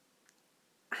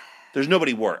 There's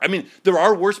nobody worse. I mean, there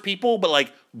are worse people, but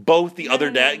like both the other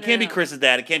dad. It can't be Chris's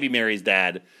dad. It can't be Mary's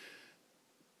dad.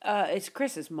 It's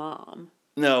Chris's mom.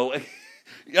 No.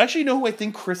 Actually, you know who I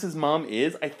think Chris's mom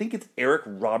is? I think it's Eric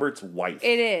Roberts' wife.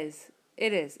 It is.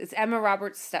 It's Emma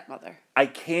Roberts' stepmother. I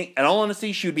can't, in all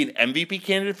honesty, she would be an MVP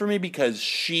candidate for me because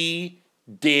she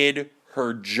did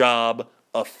her job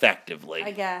effectively.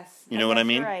 I guess. You know what I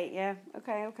mean? You're right, yeah.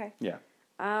 Okay. Yeah.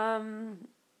 I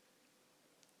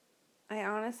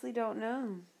honestly don't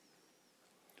know.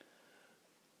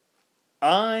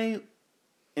 I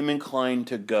am inclined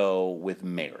to go with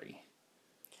Mary.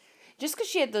 Just because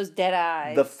she had those dead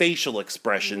eyes. The facial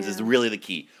expressions is really the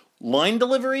key. Line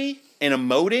delivery and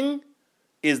emoting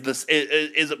is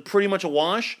pretty much a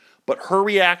wash, but her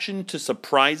reaction to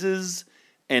surprises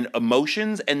and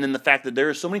emotions, and then the fact that there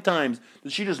are so many times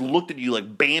that she just looked at you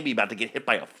like Bambi about to get hit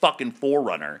by a fucking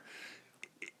forerunner,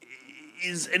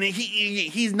 and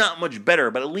he's not much better,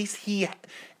 but at least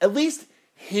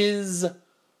his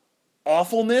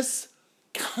awfulness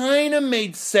kind of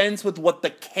made sense with what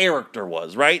the character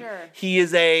was, right? Sure. He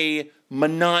is a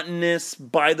monotonous,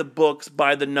 by the books,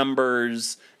 by the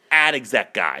numbers ad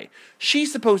exec guy.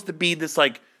 She's supposed to be this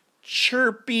like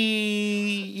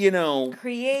chirpy,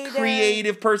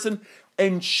 creative person,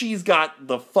 and she's got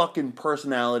the fucking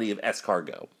personality of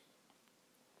escargot.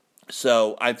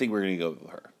 So I think we're gonna go with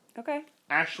her. Okay.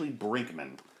 Ashley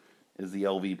Brinkman is the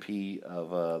LVP of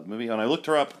the movie, and I looked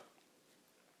her up.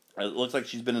 It looks like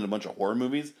she's been in a bunch of horror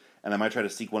movies, and I might try to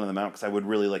seek one of them out because I would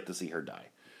really like to see her die,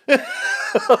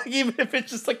 even if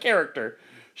it's just a character.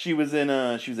 She was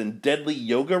in Deadly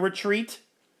Yoga Retreat,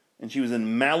 and she was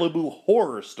in Malibu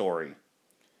Horror Story.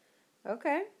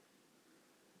 Okay.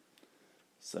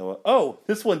 So,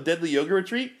 this one, Deadly Yoga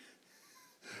Retreat.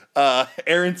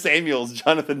 Aaron Samuels,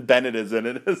 Jonathan Bennett is in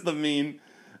it as the mean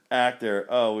actor.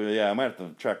 Oh yeah, I might have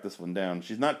to track this one down.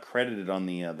 She's not credited on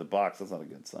the box. That's not a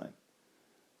good sign.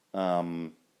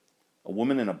 A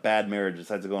woman in a bad marriage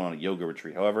decides to go on a yoga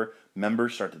retreat. However,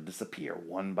 members start to disappear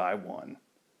one by one.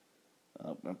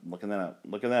 Oh, I'm looking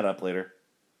that up later.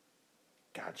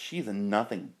 God, she's in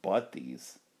nothing but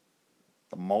these.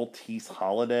 The Maltese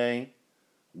Holiday,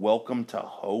 Welcome to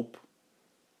Hope.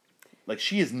 Like,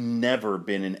 she has never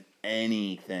been in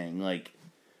anything. Like,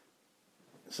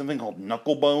 something called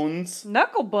Knucklebones.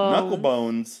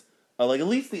 Like, at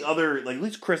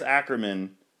least Chris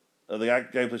Ackerman, the guy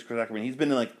who plays Chris Ackerman, he's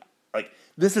been in, like, Like,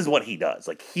 this is what he does.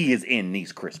 Like, he is in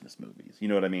these Christmas movies. You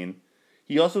know what I mean?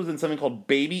 He also was in something called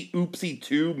Baby Oopsie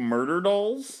 2 Murder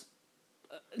Dolls.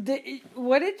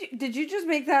 Did you just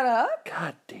make that up?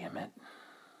 God damn it.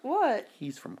 What?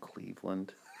 He's from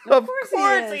Cleveland. Of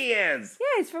course he is. Yeah,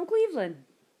 he's from Cleveland.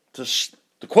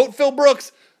 To quote Phil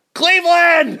Brooks,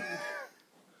 Cleveland!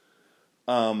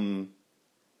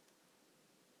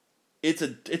 It's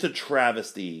a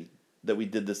travesty that we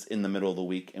did this in the middle of the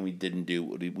week and we didn't do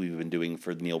what we've been doing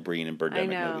for Neil Breen and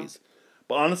Birdemic movies.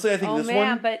 But honestly, I think this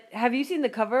one... but have you seen the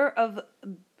cover of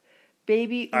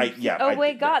Baby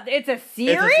Oopsie? God. It's a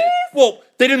series? Well,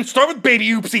 they didn't start with Baby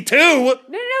Oopsie 2! No,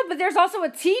 but there's also a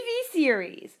TV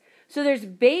series. So there's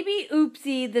Baby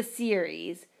Oopsie the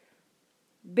series,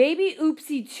 Baby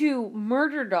Oopsie 2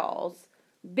 Murder Dolls,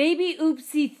 Baby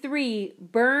Oopsie 3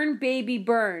 Burn Baby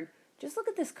Burn. Just look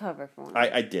at this cover for me.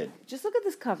 I did. Just look at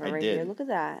this cover here. Look at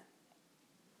that.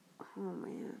 Oh,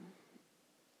 man.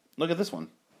 Look at this one.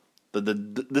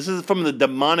 This is from the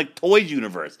Demonic Toys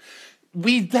universe.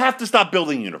 We have to stop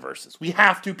building universes. We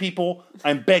have to, people.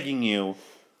 I'm begging you.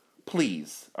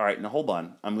 Please. All right, now hold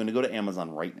on. I'm going to go to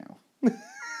Amazon right now.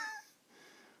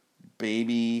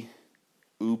 Baby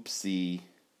Oopsie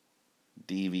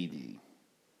DVD.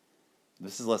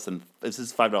 This is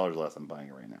 $5 less. I'm buying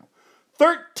it right now.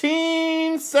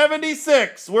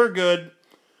 $13.76. We're good.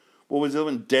 What was the other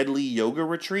one? Deadly Yoga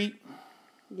Retreat?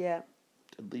 Yeah.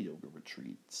 Deadly Yoga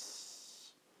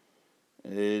Retreats.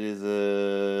 It is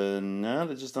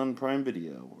not just on Prime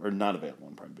Video. Or not available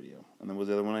on Prime Video. And then what was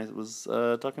the other one I was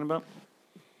talking about?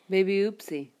 Baby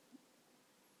Oopsie.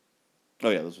 Oh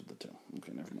yeah, those were the two.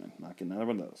 Okay, never mind. Not getting either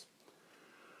one of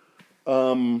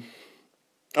those.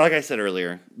 Like I said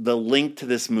earlier, the link to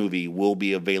this movie will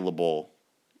be available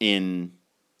in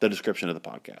the description of the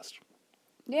podcast.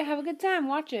 Yeah, have a good time.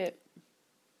 Watch it.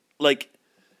 Like,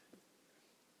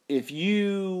 if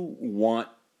you want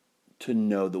to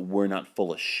know that we're not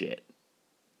full of shit,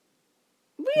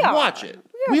 watch it.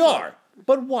 We are,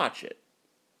 but watch it.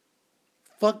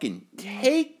 Fucking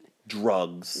take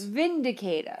drugs.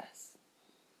 Vindicate us.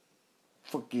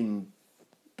 Fucking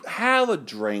have a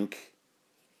drink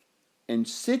and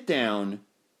sit down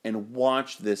and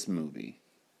watch this movie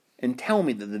and tell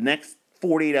me that the next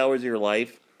 48 hours of your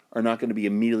life are not going to be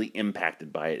immediately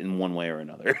impacted by it in one way or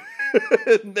another.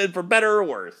 And for better or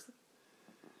worse.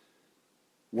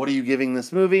 What are you giving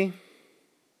this movie?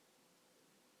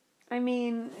 I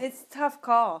mean, it's a tough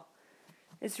call.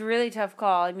 It's a really tough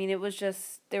call. I mean, it was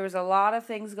just, there was a lot of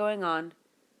things going on.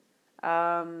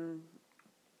 I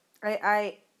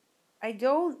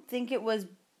don't think it was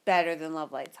better than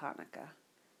Love Lights Hanukkah.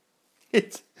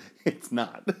 It's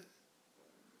not.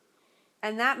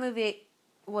 And that movie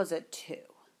was a 2.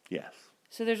 Yes.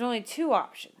 So there's only 2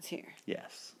 options here.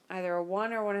 Yes. Either a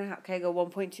 1 or 1.5. Can I go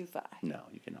 1.25? No,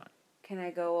 you cannot. Can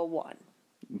I go a 1?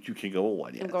 You can go a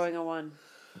 1, yes. I'm going a 1.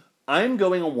 I'm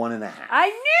going a 1.5. I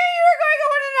knew you were going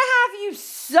a 1.5, you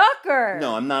sucker!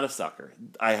 No, I'm not a sucker.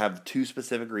 I have 2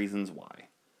 specific reasons why.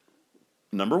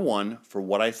 Number 1, for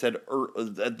what I said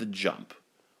at the jump.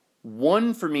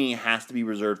 1 for me has to be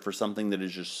reserved for something that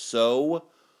is just so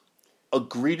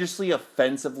egregiously,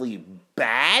 offensively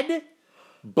bad,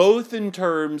 both in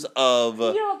terms of...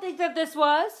 You don't think that this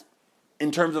was?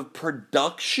 In terms of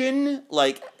production,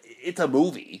 like, it's a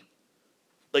movie.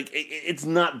 Like, it's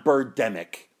not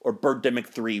Birdemic or Birdemic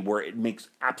 3 where it makes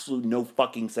absolute no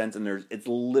fucking sense and it's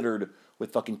littered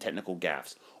with fucking technical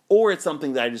gaffes. Or it's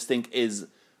something that I just think is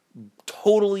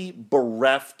totally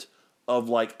bereft of,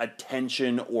 like,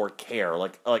 attention or care.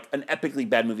 Like an epically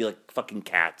bad movie like fucking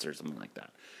Cats or something like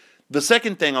that. The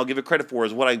second thing I'll give it credit for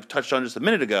is what I touched on just a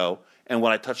minute ago and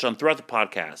what I touched on throughout the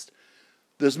podcast.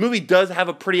 This movie does have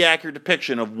a pretty accurate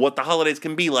depiction of what the holidays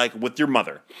can be like with your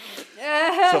mother.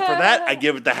 So for that, I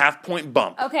give it the half-point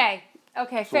bump. Okay,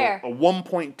 fair. A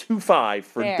 1.25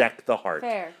 for Fair. Deck the Heart.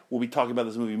 Fair. We'll be talking about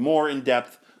this movie more in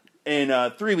depth in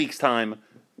 3 weeks' time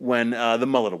when the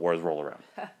Mullet Awards roll around.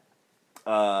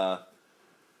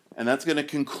 And that's going to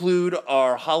conclude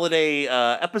our holiday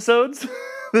episodes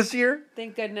this year.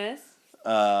 Thank goodness.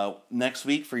 Next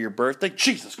week for your birthday.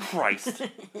 Jesus Christ.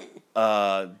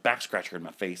 Back scratcher in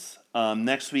my face.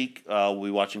 Next week, we'll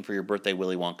be watching for your birthday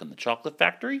Willy Wonka and the Chocolate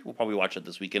Factory. We'll probably watch it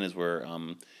this weekend as we're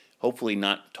hopefully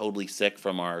not totally sick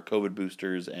from our COVID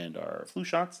boosters and our flu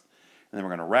shots. And then we're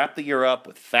going to wrap the year up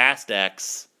with Fast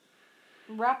X.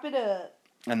 Wrap it up.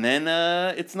 And then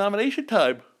it's nomination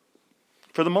time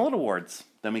for the Mullet Awards.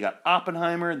 Then we got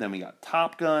Oppenheimer, then we got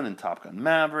Top Gun and Top Gun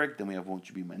Maverick, then we have Won't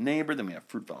You Be My Neighbor, then we have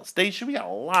Fruitvale Station. We got a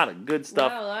lot of good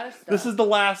stuff. Yeah, a lot of stuff. This is the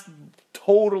last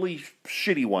totally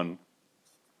shitty one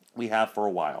we have for a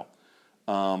while.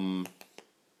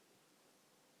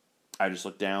 I just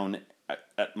looked down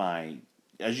at my...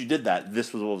 As you did that,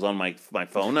 this was what was on my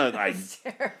phone. I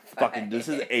fucking... This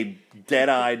is a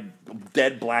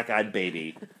dead black-eyed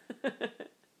baby.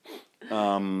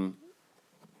 And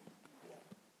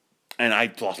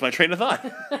I lost my train of thought.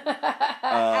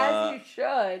 As you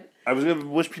should. I was going to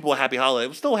wish people a happy holiday. It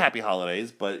was still happy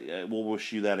holidays, but we'll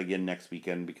wish you that again next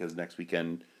weekend, because next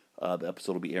weekend the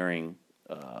episode will be airing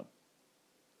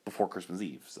before Christmas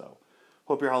Eve. So,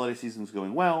 hope your holiday season is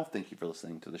going well. Thank you for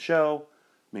listening to the show.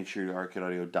 Make sure you go to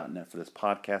arcadeaudio.net for this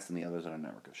podcast and the others on our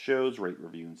network of shows. Rate,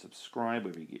 review, and subscribe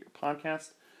wherever you get your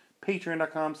podcast.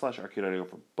 Patreon.com/arcadeaudio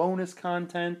for bonus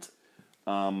content.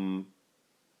 For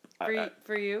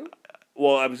you?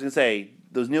 Well, I was going to say,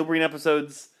 those Neil Breen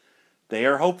episodes, they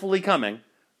are hopefully coming.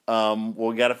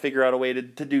 We got to figure out a way to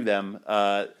do them.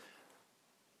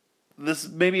 This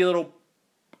may be a little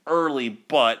early,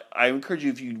 but I encourage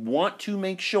you, if you want to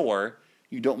make sure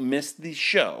you don't miss the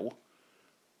show,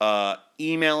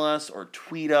 email us or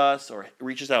tweet us or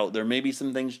reach us out. There may be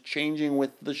some things changing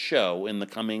with the show in the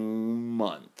coming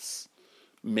months.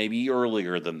 Maybe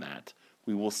earlier than that.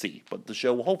 We will see. But the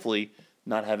show will hopefully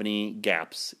not have any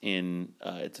gaps in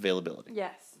its availability.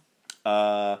 Yes.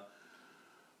 For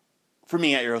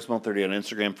me, at Eurosmell30 on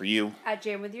Instagram. For you, At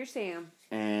Jam with Your Sam.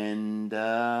 And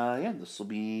this will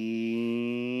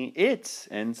be it.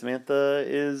 And Samantha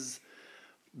is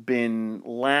been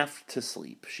laughed to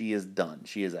sleep. She is done.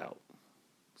 She is out.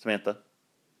 Samantha,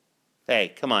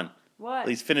 hey, come on. What? At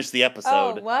least finish the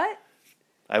episode. Oh, what?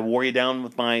 I wore you down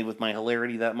with my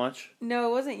hilarity that much. No,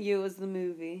 it wasn't you. It was the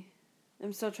movie.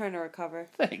 I'm still trying to recover.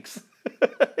 Thanks.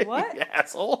 What? You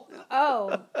asshole.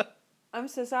 Oh, I'm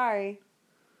so sorry.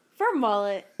 For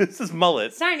Mullet. This is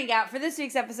Mullet. Signing out for this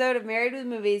week's episode of Married with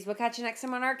Movies. We'll catch you next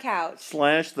time on our couch. /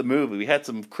 the movie. We had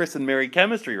some Chris and Mary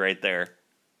chemistry right there.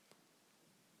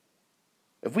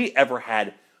 If we ever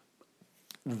had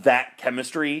that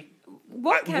chemistry...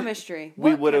 What chemistry?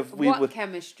 We would have... What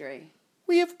chemistry?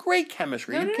 We have great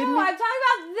chemistry. No, Are you kidding I'm me? talking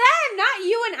about them, not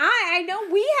you and I. I know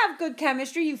we have good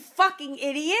chemistry, you fucking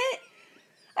idiot.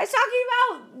 I was talking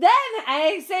about them.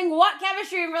 I saying what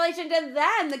chemistry in relation to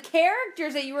them, the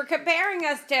characters that you were comparing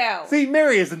us to. See,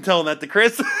 Mary isn't telling that to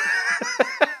Chris.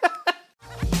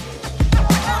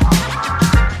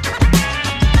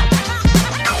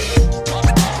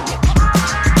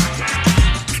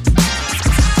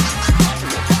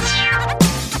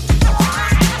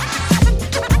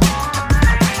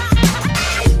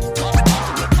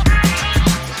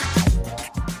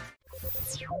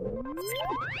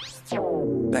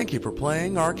 Thank you for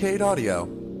playing Arcade Audio.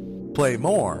 Play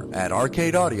more at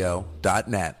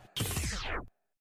arcadeaudio.net.